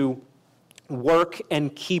called to work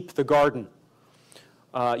and keep the garden.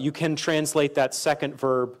 You can translate that second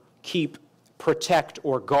verb, keep, protect,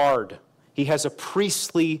 or guard. He has a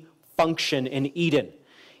priestly function in Eden.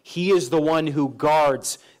 He is the one who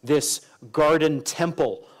guards this garden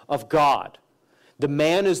temple of God. The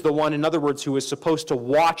man is the one, in other words, who is supposed to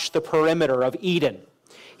watch the perimeter of Eden.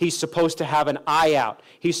 He's supposed to have an eye out.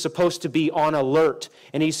 He's supposed to be on alert.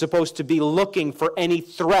 And he's supposed to be looking for any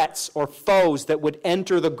threats or foes that would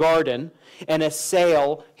enter the garden and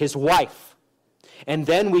assail his wife. And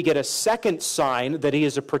then we get a second sign that he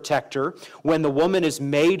is a protector when the woman is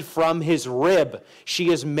made from his rib. She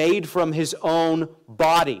is made from his own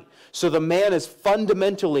body. So the man is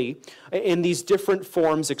fundamentally, in these different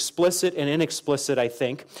forms, explicit and inexplicit, I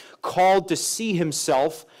think, called to see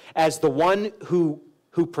himself as the one who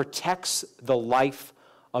protects the life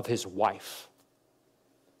of his wife.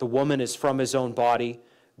 The woman is from his own body.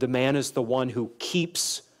 The man is the one who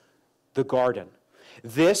keeps the garden.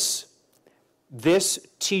 This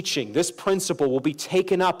teaching, this principle will be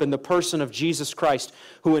taken up in the person of Jesus Christ,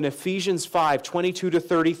 who in Ephesians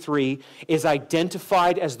 5:22-33 is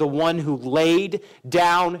identified as the one who laid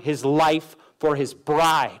down his life for his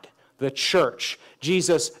bride, the church.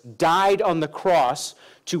 Jesus died on the cross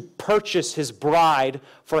to purchase his bride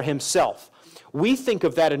for himself. We think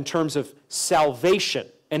of that in terms of salvation,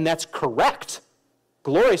 and that's correct,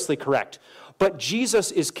 gloriously correct. But Jesus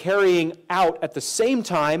is carrying out at the same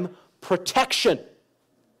time protection.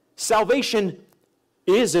 Salvation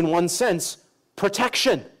is, in one sense,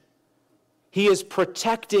 protection. He is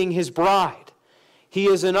protecting his bride. He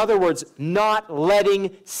is, in other words, not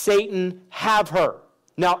letting Satan have her.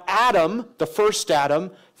 Now, Adam, the first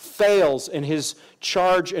Adam, fails in his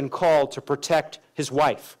charge and call to protect his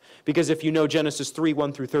wife. Because if you know Genesis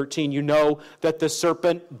 3:1-13, you know that the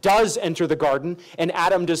serpent does enter the garden, and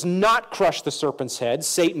Adam does not crush the serpent's head,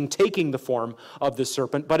 Satan taking the form of the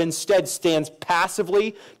serpent, but instead stands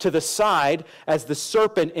passively to the side as the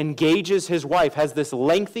serpent engages his wife, has this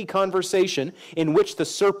lengthy conversation in which the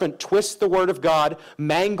serpent twists the word of God,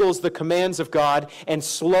 mangles the commands of God, and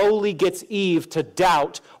slowly gets Eve to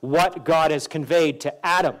doubt what God has conveyed to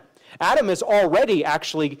Adam. Adam is already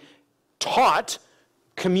actually taught,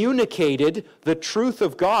 communicated the truth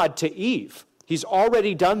of God to Eve. He's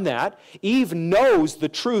already done that. Eve knows the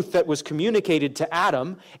truth that was communicated to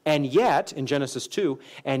Adam, and yet, in Genesis 2,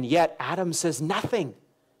 and yet Adam says nothing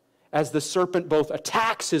as the serpent both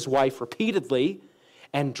attacks his wife repeatedly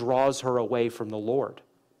and draws her away from the Lord.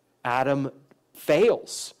 Adam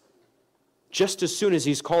fails just as soon as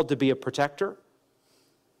he's called to be a protector,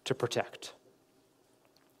 to protect.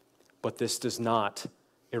 But this does not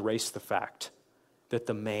erase the fact that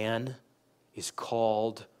the man is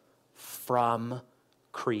called from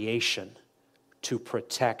creation to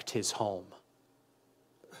protect his home.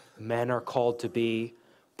 Men are called to be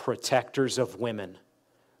protectors of women,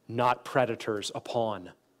 not predators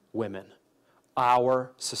upon women.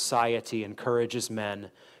 Our society encourages men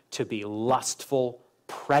to be lustful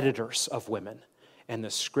predators of women, and the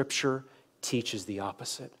Scripture teaches the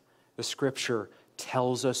opposite. The Scripture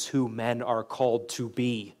tells us who men are called to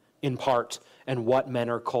be, in part, and what men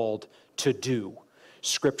are called to do.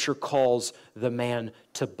 Scripture calls the man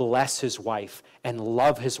to bless his wife and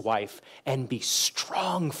love his wife and be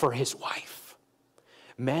strong for his wife.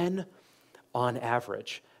 Men, on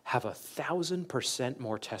average, have 1,000%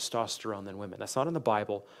 more testosterone than women. That's not in the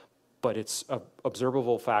Bible, but it's an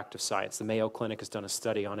observable fact of science. The Mayo Clinic has done a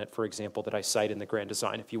study on it, for example, that I cite in the Grand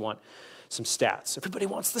Design if you want some stats. Everybody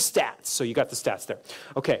wants the stats, so you got the stats there.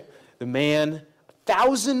 Okay, the man,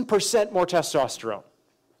 1,000% more testosterone.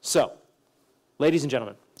 So, ladies and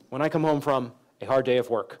gentlemen, when I come home from a hard day of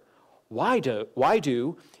work, why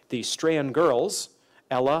do the Strand girls,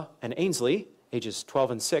 Ella and Ainsley, ages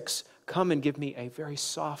 12 and 6, come and give me a very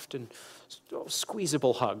soft and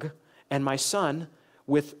squeezable hug, and my son,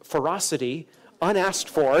 with ferocity, unasked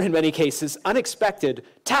for in many cases, unexpected,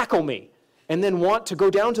 tackle me, and then want to go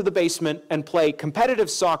down to the basement and play competitive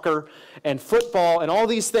soccer and football and all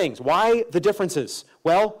these things? Why the differences?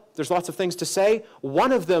 Well, there's lots of things to say.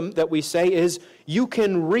 One of them that we say is you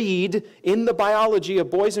can read in the biology of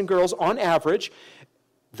boys and girls, on average,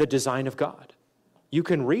 the design of God. You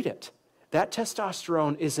can read it. That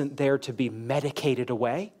testosterone isn't there to be medicated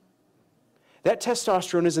away. That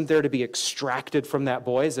testosterone isn't there to be extracted from that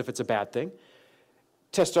boy as if it's a bad thing.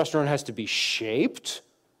 Testosterone has to be shaped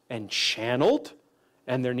and channeled,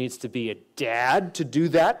 and there needs to be a dad to do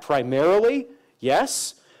that primarily,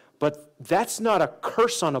 yes, but that's not a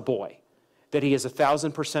curse on a boy that he has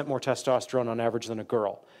 1,000% more testosterone on average than a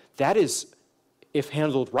girl. That is, if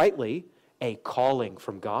handled rightly, a calling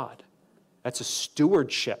from God. That's a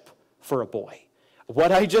stewardship for a boy.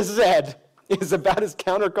 What I just said is about as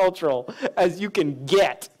countercultural as you can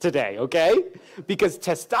get today, okay? Because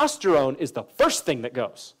testosterone is the first thing that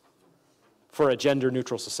goes for a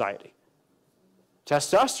gender-neutral society.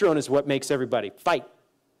 Testosterone is what makes everybody fight.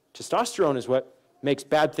 Testosterone is what makes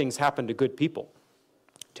bad things happen to good people.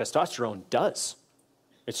 Testosterone does.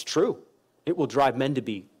 It's true. It will drive men to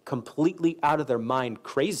be completely out of their mind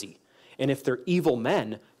crazy. And if they're evil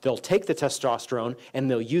men, they'll take the testosterone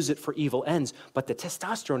and they'll use it for evil ends. But the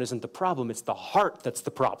testosterone isn't the problem. It's the heart that's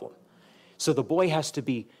the problem. So the boy has to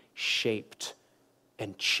be shaped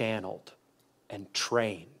and channeled and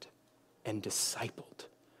trained and discipled,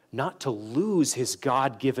 not to lose his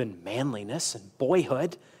God-given manliness and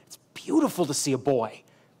boyhood. It's beautiful to see a boy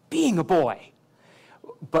being a boy,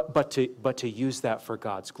 but to use that for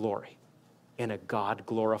God's glory in a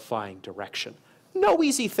God-glorifying direction. No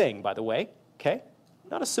easy thing, by the way, okay?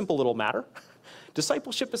 Not a simple little matter.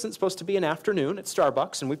 Discipleship isn't supposed to be an afternoon at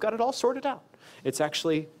Starbucks, and we've got it all sorted out. It's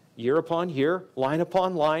actually year upon year, line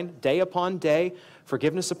upon line, day upon day,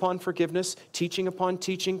 forgiveness upon forgiveness, teaching upon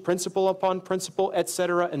teaching, principle upon principle,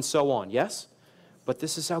 etc., and so on, yes? But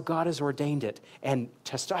this is how God has ordained it. And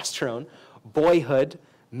testosterone, boyhood,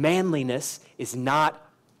 manliness is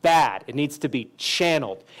not bad. It needs to be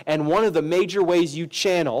channeled. And one of the major ways you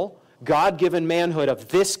channel God-given manhood of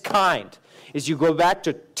this kind is you go back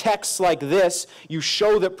to texts like this. You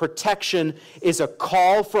show that protection is a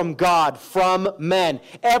call from God, from men.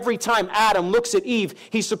 Every time Adam looks at Eve,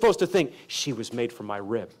 he's supposed to think, she was made from my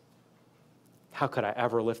rib. How could I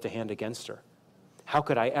ever lift a hand against her? How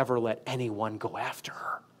could I ever let anyone go after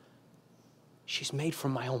her? She's made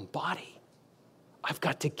from my own body. I've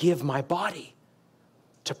got to give my body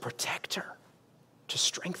to protect her, to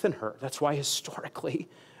strengthen her. That's why historically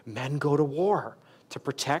men go to war to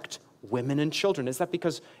protect women and children. Is that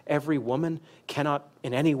because every woman cannot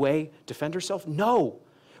in any way defend herself? No,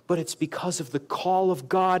 but it's because of the call of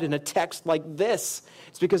God in a text like this.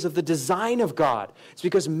 It's because of the design of God. It's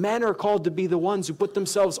because men are called to be the ones who put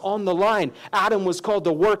themselves on the line. Adam was called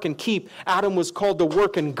to work and keep. Adam was called to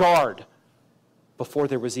work and guard before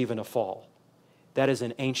there was even a fall. That is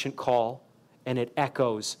an ancient call, and it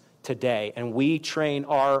echoes today, and we train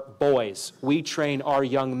our boys, we train our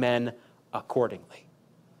young men accordingly.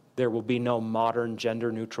 There will be no modern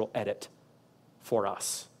gender-neutral edit for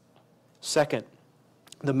us. Second,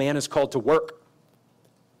 the man is called to work,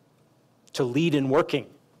 to lead in working.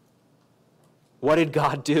 What did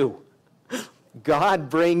God do? God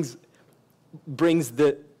brings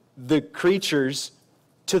the creatures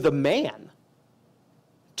to the man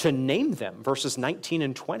to name them, verses 19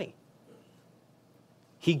 and 20.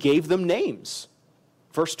 He gave them names,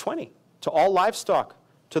 verse 20, to all livestock,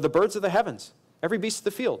 to the birds of the heavens, every beast of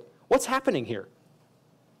the field. What's happening here?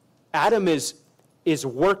 Adam is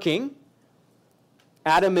working.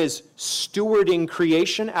 Adam is stewarding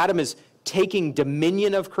creation. Adam is taking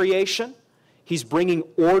dominion of creation. He's bringing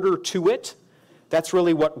order to it. That's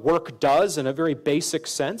really what work does in a very basic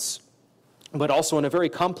sense, but also in a very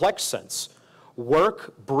complex sense.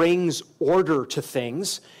 Work brings order to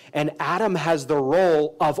things, and Adam has the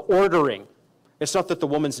role of ordering. It's not that the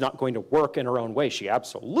woman's not going to work in her own way. She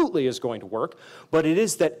absolutely is going to work, but it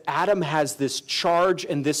is that Adam has this charge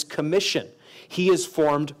and this commission. He is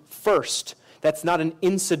formed first. That's not an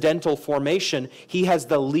incidental formation. He has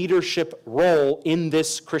the leadership role in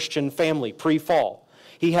this Christian family pre-fall.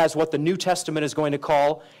 He has what the New Testament is going to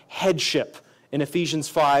call headship in Ephesians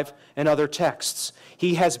 5 and other texts.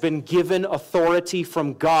 He has been given authority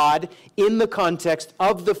from God in the context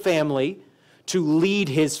of the family to lead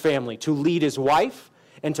his family, to lead his wife,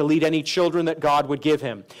 and to lead any children that God would give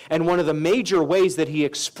him. And one of the major ways that he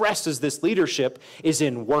expresses this leadership is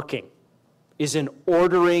in working, is in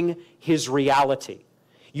ordering his reality.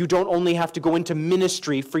 You don't only have to go into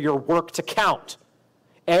ministry for your work to count.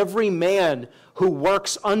 Every man who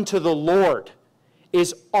works unto the Lord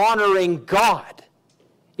is honoring God,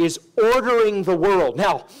 is ordering the world.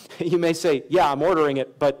 Now, you may say, yeah, I'm ordering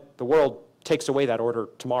it, but the world takes away that order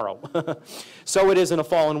tomorrow. So it is in a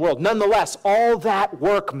fallen world. Nonetheless, all that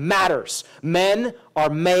work matters. Men are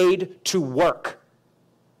made to work.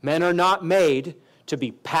 Men are not made to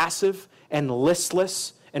be passive and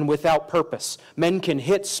listless and without purpose. Men can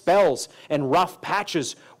hit spells and rough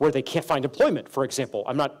patches where they can't find employment, for example.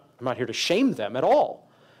 I'm not here to shame them at all.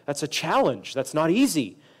 That's a challenge. That's not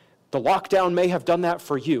easy. The lockdown may have done that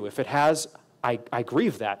for you. If it has, I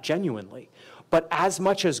grieve that genuinely. But as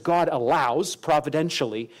much as God allows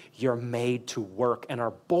providentially, you're made to work. And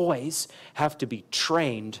our boys have to be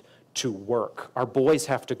trained to work. Our boys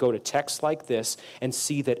have to go to texts like this and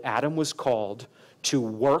see that Adam was called to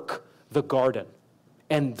work the garden.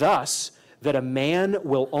 And thus, that a man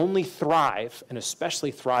will only thrive, and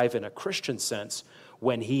especially thrive in a Christian sense,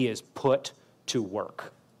 when he is put to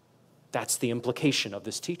work. That's the implication of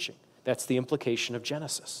this teaching. That's the implication of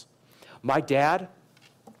Genesis. My dad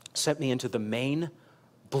sent me into the Maine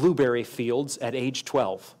blueberry fields at age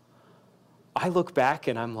 12. I look back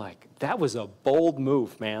and I'm like, that was a bold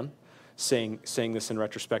move, man, saying this in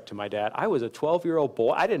retrospect to my dad. I was a 12-year-old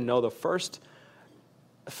boy. I didn't know the first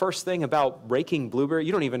thing about raking blueberries.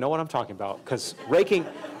 You don't even know what I'm talking about, because raking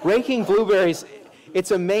blueberries,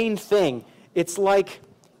 it's a Maine thing. It's like,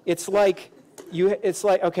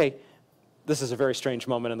 okay, this is a very strange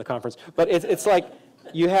moment in the conference, but it's like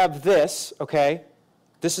you have this, okay?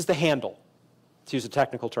 This is the handle, to use a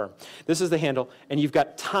technical term. This is the handle, and you've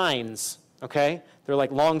got tines, okay? They're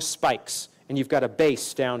like long spikes, and you've got a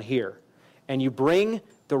base down here. And you bring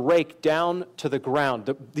the rake down to the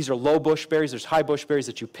ground. These are low bush berries. There's high bush berries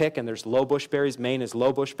that you pick, and there's low bush berries. Maine is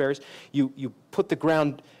low bush berries. You put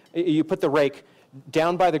the rake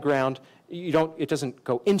down by the ground. It doesn't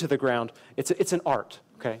go into the ground. It's an art,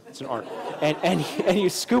 okay? It's an art. And you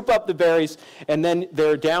scoop up the berries, and then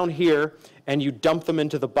they're down here, and you dump them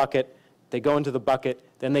into the bucket. They go into the bucket,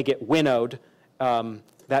 then they get winnowed.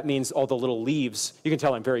 That means all the little leaves, you can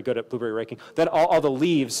tell I'm very good at blueberry raking, that all the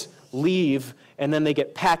leaves leave, and then they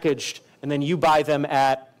get packaged, and then you buy them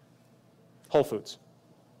at Whole Foods.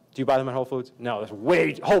 Do you buy them at Whole Foods? No, that's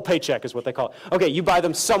whole paycheck is what they call it. Okay, you buy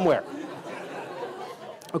them somewhere.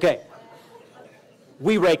 Okay,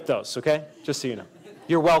 we rake those, okay? Just so you know.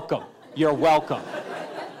 You're welcome. You're welcome.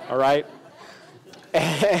 All right?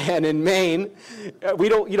 And in Maine, we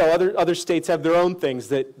don't, other states have their own things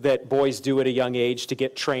that boys do at a young age to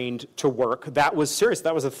get trained to work. That was serious.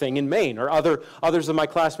 That was a thing in Maine. Or others of my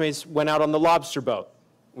classmates went out on the lobster boat.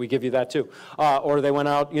 We give you that too. Or they went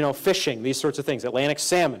out, fishing, these sorts of things. Atlantic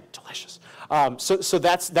salmon, delicious. So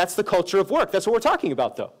that's the culture of work. That's what we're talking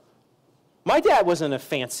about, though. My dad wasn't a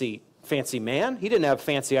fancy man. He didn't have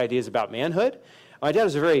fancy ideas about manhood. My dad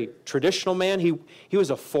was a very traditional man. He was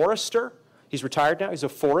a forester. He's retired now. He's a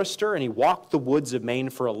forester, and he walked the woods of Maine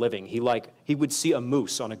for a living. He would see a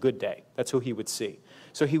moose on a good day. That's who he would see.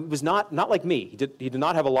 So he was not like me. He did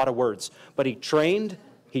not have a lot of words, but he trained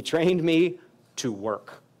me to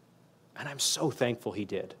work. And I'm so thankful he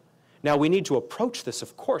did. Now, we need to approach this,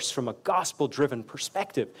 of course, from a gospel-driven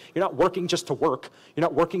perspective. You're not working just to work. You're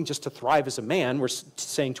not working just to thrive as a man, we're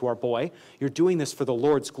saying to our boy. You're doing this for the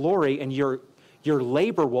Lord's glory, and your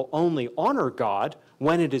labor will only honor God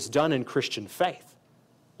when it is done in Christian faith.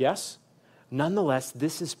 Yes? Nonetheless,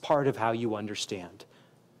 this is part of how you understand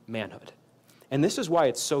manhood. And this is why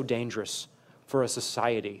it's so dangerous for a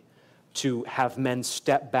society to have men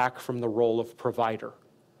step back from the role of provider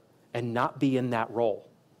and not be in that role.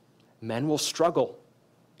 Men will struggle.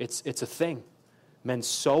 It's a thing. Men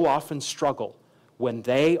so often struggle when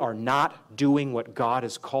they are not doing what God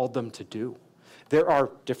has called them to do. There are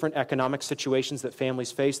different economic situations that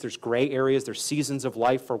families face. There's gray areas. There's seasons of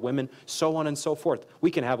life for women, so on and so forth. We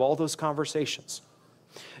can have all those conversations.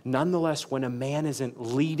 Nonetheless, when a man isn't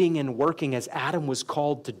leading and working as Adam was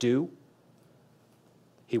called to do,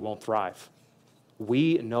 he won't thrive.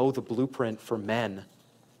 We know the blueprint for men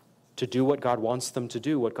to do what God wants them to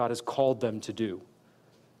do, what God has called them to do.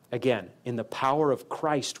 Again, in the power of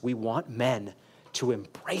Christ, we want men to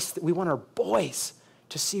embrace that. We want our boys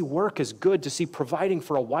to see work as good, to see providing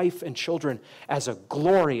for a wife and children as a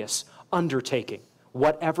glorious undertaking,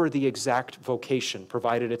 whatever the exact vocation,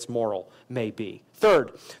 provided it's moral, may be.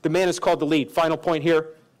 Third, the man is called to lead. Final point here,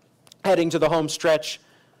 heading to the home stretch.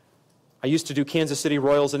 I used to do Kansas City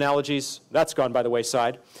Royals analogies. That's gone by the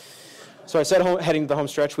wayside. So I said heading to the home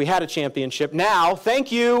stretch. We had a championship. Now,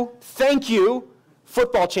 thank you,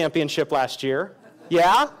 football championship last year.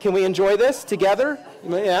 Yeah? Can we enjoy this together?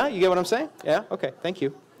 Yeah? You get what I'm saying? Yeah? Okay, thank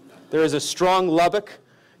you. There is a strong Lubbock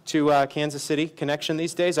to Kansas City connection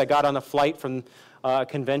these days. I got on a flight from a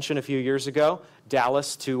convention a few years ago,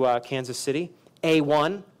 Dallas to Kansas City.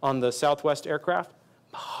 A1 on the Southwest aircraft.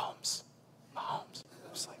 Mahomes. I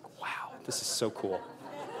was like, wow, this is so cool.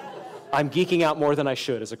 I'm geeking out more than I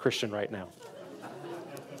should as a Christian right now.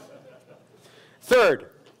 Third,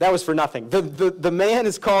 that was for nothing. The man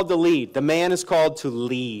is called to lead. The man is called to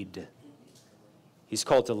lead. He's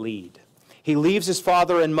called to lead. He leaves his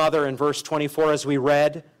father and mother in verse 24 as we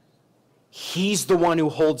read. He's the one who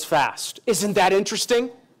holds fast. Isn't that interesting?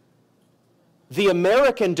 The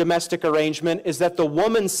American domestic arrangement is that the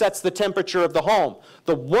woman sets the temperature of the home.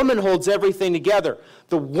 The woman holds everything together.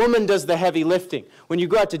 The woman does the heavy lifting. When you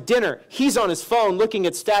go out to dinner, he's on his phone looking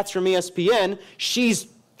at stats from ESPN. She's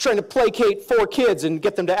trying to placate 4 kids and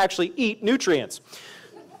get them to actually eat nutrients.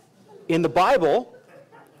 In the Bible,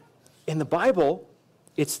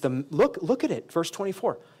 it's the, look at it, verse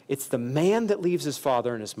 24. It's the man that leaves his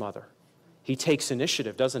father and his mother. He takes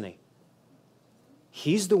initiative, doesn't he?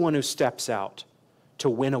 He's the one who steps out to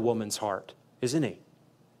win a woman's heart, isn't he?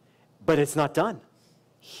 But it's not done.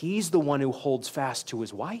 He's the one who holds fast to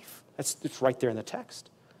his wife. It's right there in the text.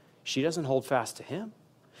 She doesn't hold fast to him.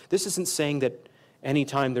 This isn't saying that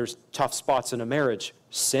anytime there's tough spots in a marriage,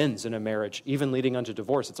 sins in a marriage, even leading unto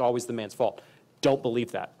divorce, it's always the man's fault. Don't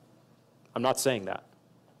believe that. I'm not saying that.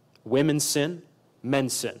 Women sin, men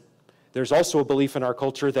sin. There's also a belief in our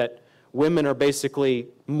culture that women are basically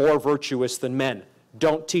more virtuous than men.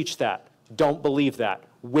 Don't teach that. Don't believe that.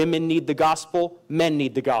 Women need the gospel, men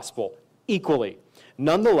need the gospel equally.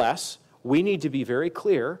 Nonetheless, we need to be very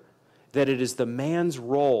clear that it is the man's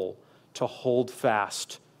role to hold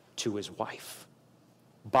fast to his wife.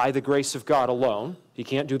 By the grace of God alone, he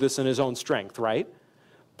can't do this in his own strength, right?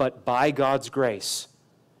 But by God's grace,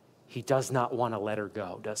 he does not want to let her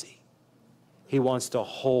go, does he? He wants to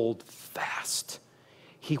hold fast.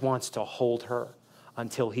 He wants to hold her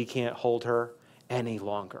until he can't hold her any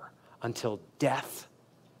longer, until death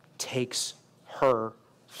takes her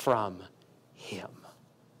from him.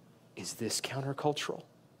 Is this countercultural?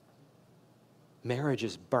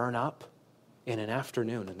 Marriages burn up in an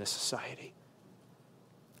afternoon in this society.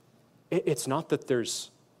 It's not that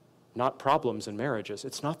there's not problems in marriages.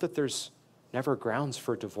 It's not that there's never grounds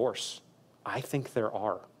for divorce. I think there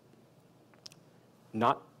are.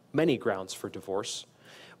 Not many grounds for divorce,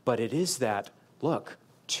 but it is that, look,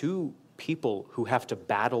 two people who have to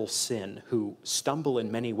battle sin, who stumble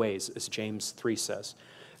in many ways, as James 3 says,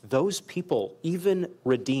 those people, even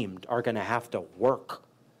redeemed, are going to have to work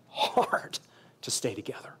hard to stay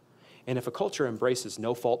together. And if a culture embraces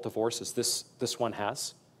no-fault divorce, as this one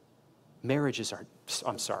has, marriage is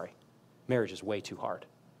way too hard.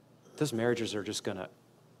 Those marriages are just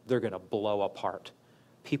they're going to blow apart.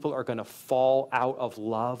 People are going to fall out of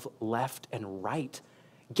love left and right.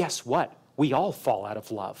 Guess what? We all fall out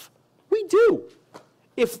of love. We do.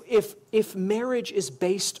 If marriage is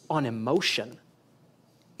based on emotion,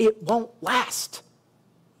 it won't last.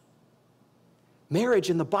 Marriage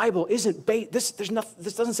in the Bible isn't this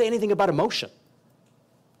doesn't say anything about emotion.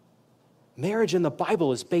 Marriage in the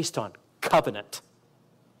Bible is based on covenant.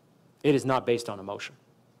 It is not based on emotion.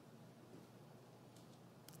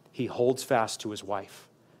 He holds fast to his wife.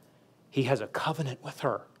 He has a covenant with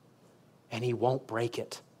her, and he won't break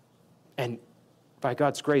it. And by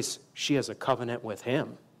God's grace, she has a covenant with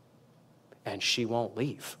him, and she won't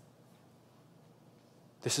leave.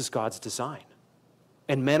 This is God's design.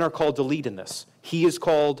 And men are called to lead in this. He is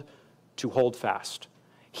called to hold fast.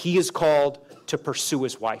 He is called to pursue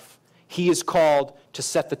his wife. He is called to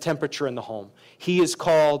set the temperature in the home. He is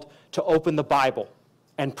called to open the Bible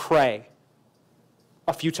and pray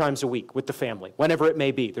a few times a week with the family, whenever it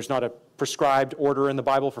may be. There's not a prescribed order in the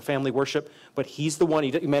Bible for family worship, but he's the one.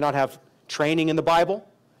 He may not have training in the Bible,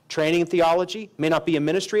 training in theology, may not be in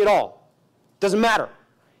ministry at all. Doesn't matter.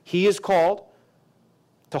 He is called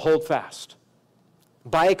to hold fast.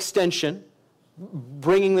 By extension,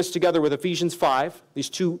 bringing this together with Ephesians 5, these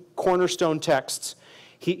two cornerstone texts,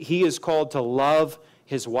 he is called to love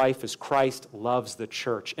his wife as Christ loves the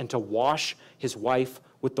church, and to wash his wife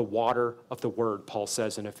with the water of the word, Paul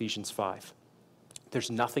says in Ephesians 5.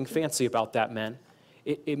 There's nothing fancy about that, men.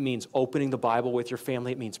 It means opening the Bible with your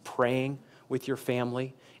family. It means praying with your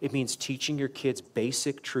family. It means teaching your kids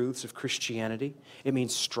basic truths of Christianity. It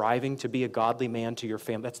means striving to be a godly man to your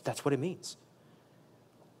family. That's what it means.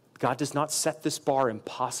 God does not set this bar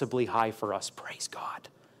impossibly high for us. Praise God.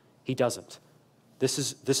 He doesn't. This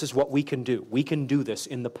is what we can do. We can do this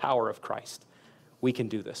in the power of Christ. We can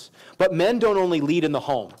do this. But men don't only lead in the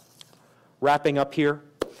home. Wrapping up here,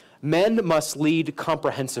 men must lead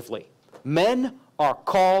comprehensively. Men are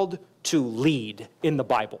called to lead in the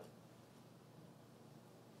Bible.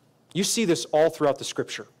 You see this all throughout the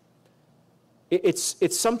Scripture.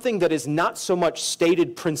 It's something that is not so much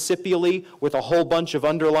stated principially with a whole bunch of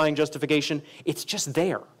underlying justification. It's just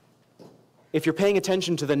there. If you're paying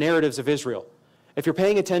attention to the narratives of Israel, if you're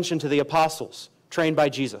paying attention to the apostles trained by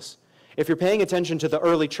Jesus, if you're paying attention to the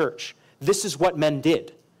early church, this is what men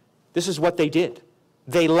did. This is what they did.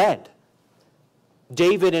 They led.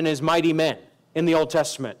 David and his mighty men in the Old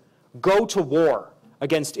Testament go to war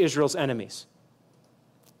against Israel's enemies.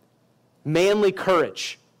 Manly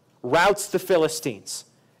courage routs the Philistines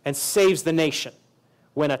and saves the nation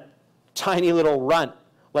when a tiny little runt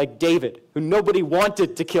like David, who nobody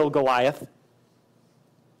wanted to kill Goliath,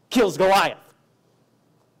 kills Goliath.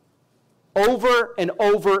 Over and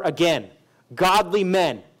over again, godly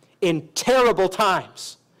men in terrible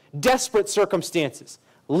times, desperate circumstances,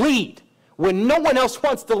 lead when no one else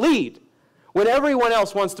wants to lead, when everyone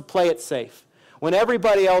else wants to play it safe, when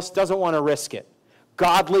everybody else doesn't want to risk it.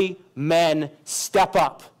 Godly men step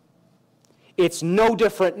up. It's no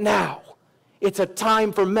different now. It's a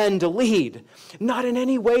time for men to lead, not in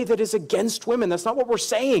any way that is against women. That's not what we're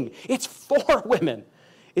saying. It's for women.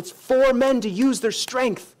 It's for men to use their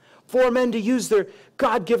strength, for men to use their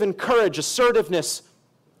God-given courage, assertiveness,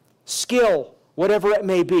 skill, whatever it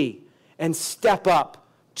may be, and step up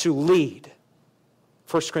to lead.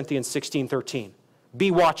 1 Corinthians 16:13.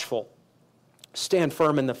 Be watchful. Stand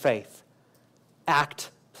firm in the faith.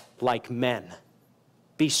 Act like men.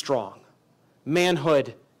 Be strong.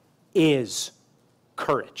 Manhood is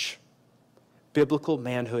courage. Biblical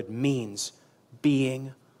manhood means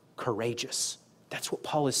being courageous. That's what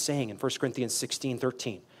Paul is saying in 1 Corinthians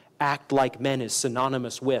 16:13. Act like men is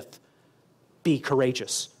synonymous with be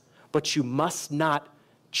courageous. But you must not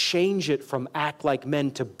change it from act like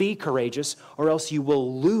men to be courageous, or else you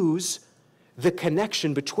will lose the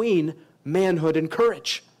connection between manhood and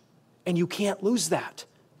courage. And you can't lose that.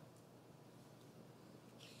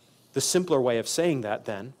 The simpler way of saying that,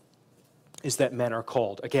 then, is that men are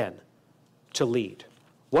called, again, to lead.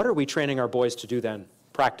 What are we training our boys to do, then,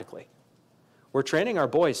 practically? We're training our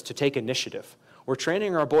boys to take initiative. We're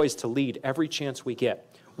training our boys to lead every chance we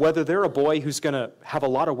get, whether they're a boy who's going to have a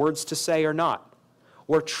lot of words to say or not.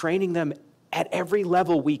 We're training them at every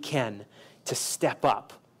level we can to step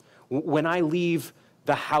up. When I leave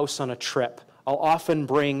the house on a trip, I'll often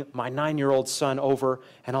bring my 9-year-old son over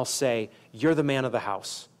and I'll say, you're the man of the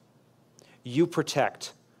house. You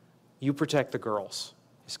protect the girls.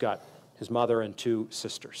 He's got his mother and 2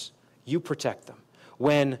 sisters. You protect them.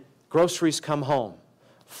 When groceries come home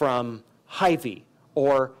from Hy-Vee,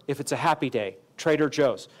 or if it's a happy day, Trader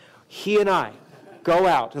Joe's, he and I go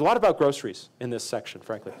out. A lot about groceries in this section,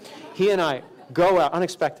 frankly. He and I go out,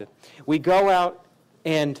 unexpected. We go out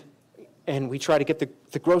and we try to get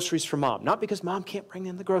the groceries for Mom. Not because Mom can't bring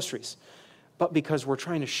in the groceries, but because we're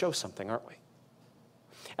trying to show something, aren't we?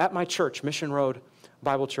 At my church, Mission Road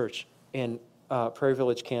Bible Church in Prairie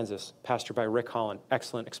Village, Kansas, pastored by Rick Holland,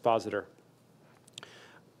 excellent expositor.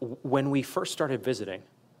 when we first started visiting,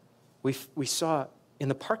 we saw in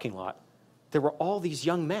the parking lot, there were all these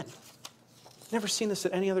young men. Never seen this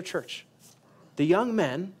at any other church. The young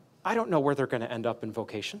men, I don't know where they're going to end up in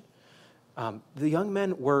vocation. The young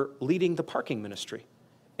men were leading the parking ministry,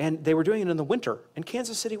 and they were doing it in the winter. And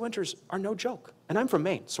Kansas City winters are no joke. And I'm from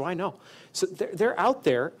Maine, so I know. So they're out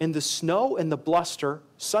there in the snow and the bluster,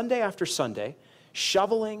 Sunday after Sunday,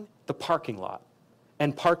 shoveling the parking lot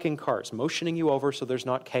and parking cars, motioning you over so there's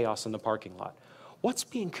not chaos in the parking lot. What's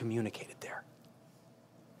being communicated there?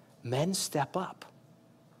 Men step up.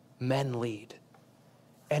 Men lead.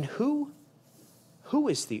 And who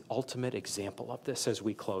is the ultimate example of this as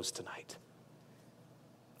we close tonight?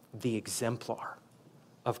 The exemplar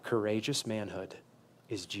of courageous manhood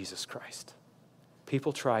is Jesus Christ.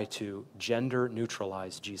 People try to gender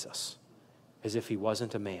neutralize Jesus as if he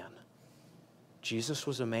wasn't a man. Jesus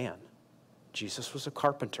was a man. Jesus was a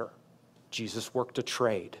carpenter. Jesus worked a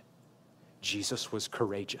trade. Jesus was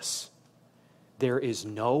courageous. There is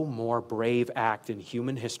no more brave act in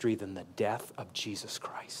human history than the death of Jesus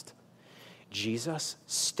Christ. Jesus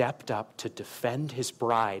stepped up to defend his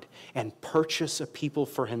bride and purchase a people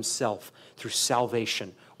for himself through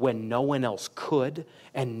salvation when no one else could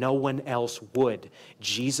and no one else would.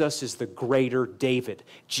 Jesus is the greater David.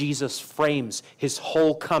 Jesus frames his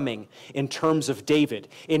whole coming in terms of David.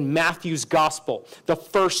 In Matthew's gospel, the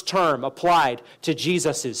first term applied to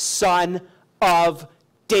Jesus is Son of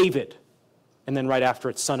David. And then right after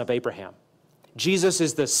it's Son of Abraham. Jesus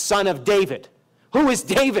is the Son of David. Who is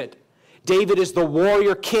David? David is the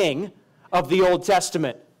warrior king of the Old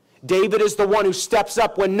Testament. David is the one who steps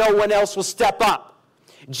up when no one else will step up.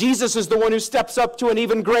 Jesus is the one who steps up to an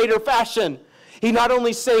even greater fashion. He not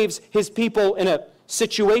only saves his people in a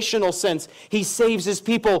situational sense, he saves his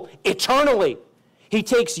people eternally. He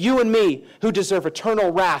takes you and me, who deserve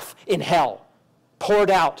eternal wrath in hell,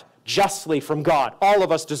 poured out justly from God, all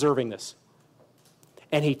of us deserving this.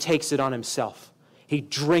 And he takes it on himself. He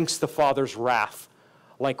drinks the Father's wrath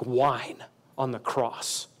like wine on the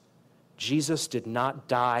cross. Jesus did not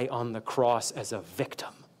die on the cross as a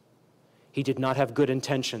victim. He did not have good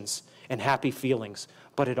intentions and happy feelings,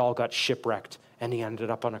 but it all got shipwrecked and he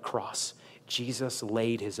ended up on a cross. Jesus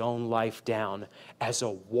laid his own life down as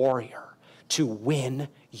a warrior to win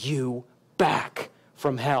you back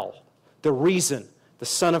from hell. The reason the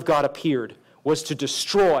Son of God appeared was to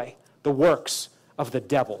destroy the works of the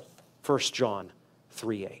devil. 1 John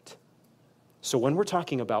 3:8. So when we're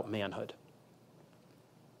talking about manhood,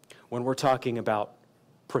 when we're talking about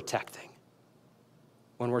protecting,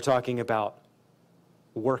 when we're talking about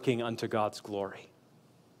working unto God's glory,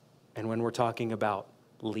 and when we're talking about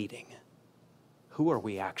leading, who are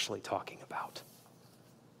we actually talking about?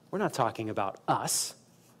 We're not talking about us.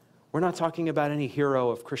 We're not talking about any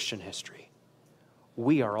hero of Christian history.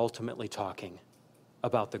 We are ultimately talking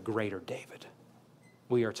about the greater David.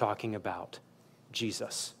 We are talking about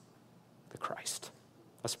Jesus the Christ.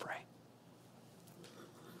 Let's pray.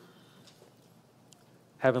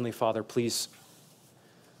 Heavenly Father, please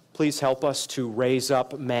help us to raise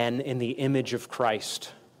up men in the image of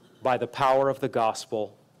Christ by the power of the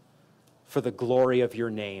gospel for the glory of your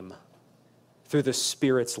name through the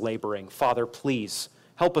Spirit's laboring. Father, please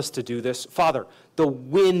help us to do this. Father, the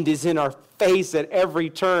wind is in our face at every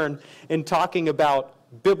turn in talking about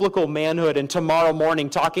biblical manhood, and tomorrow morning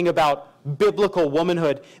talking about biblical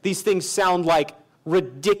womanhood. These things sound like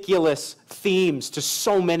ridiculous themes to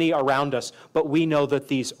so many around us, but we know that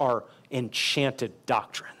these are enchanted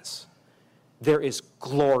doctrines. There is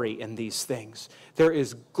glory in these things. There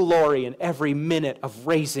is glory in every minute of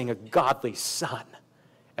raising a godly son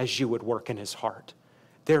as you would work in his heart.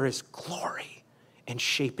 There is glory in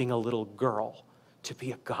shaping a little girl to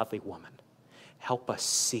be a godly woman. Help us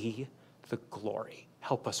see the glory.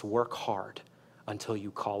 Help us work hard until you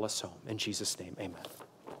call us home. In Jesus' name, amen.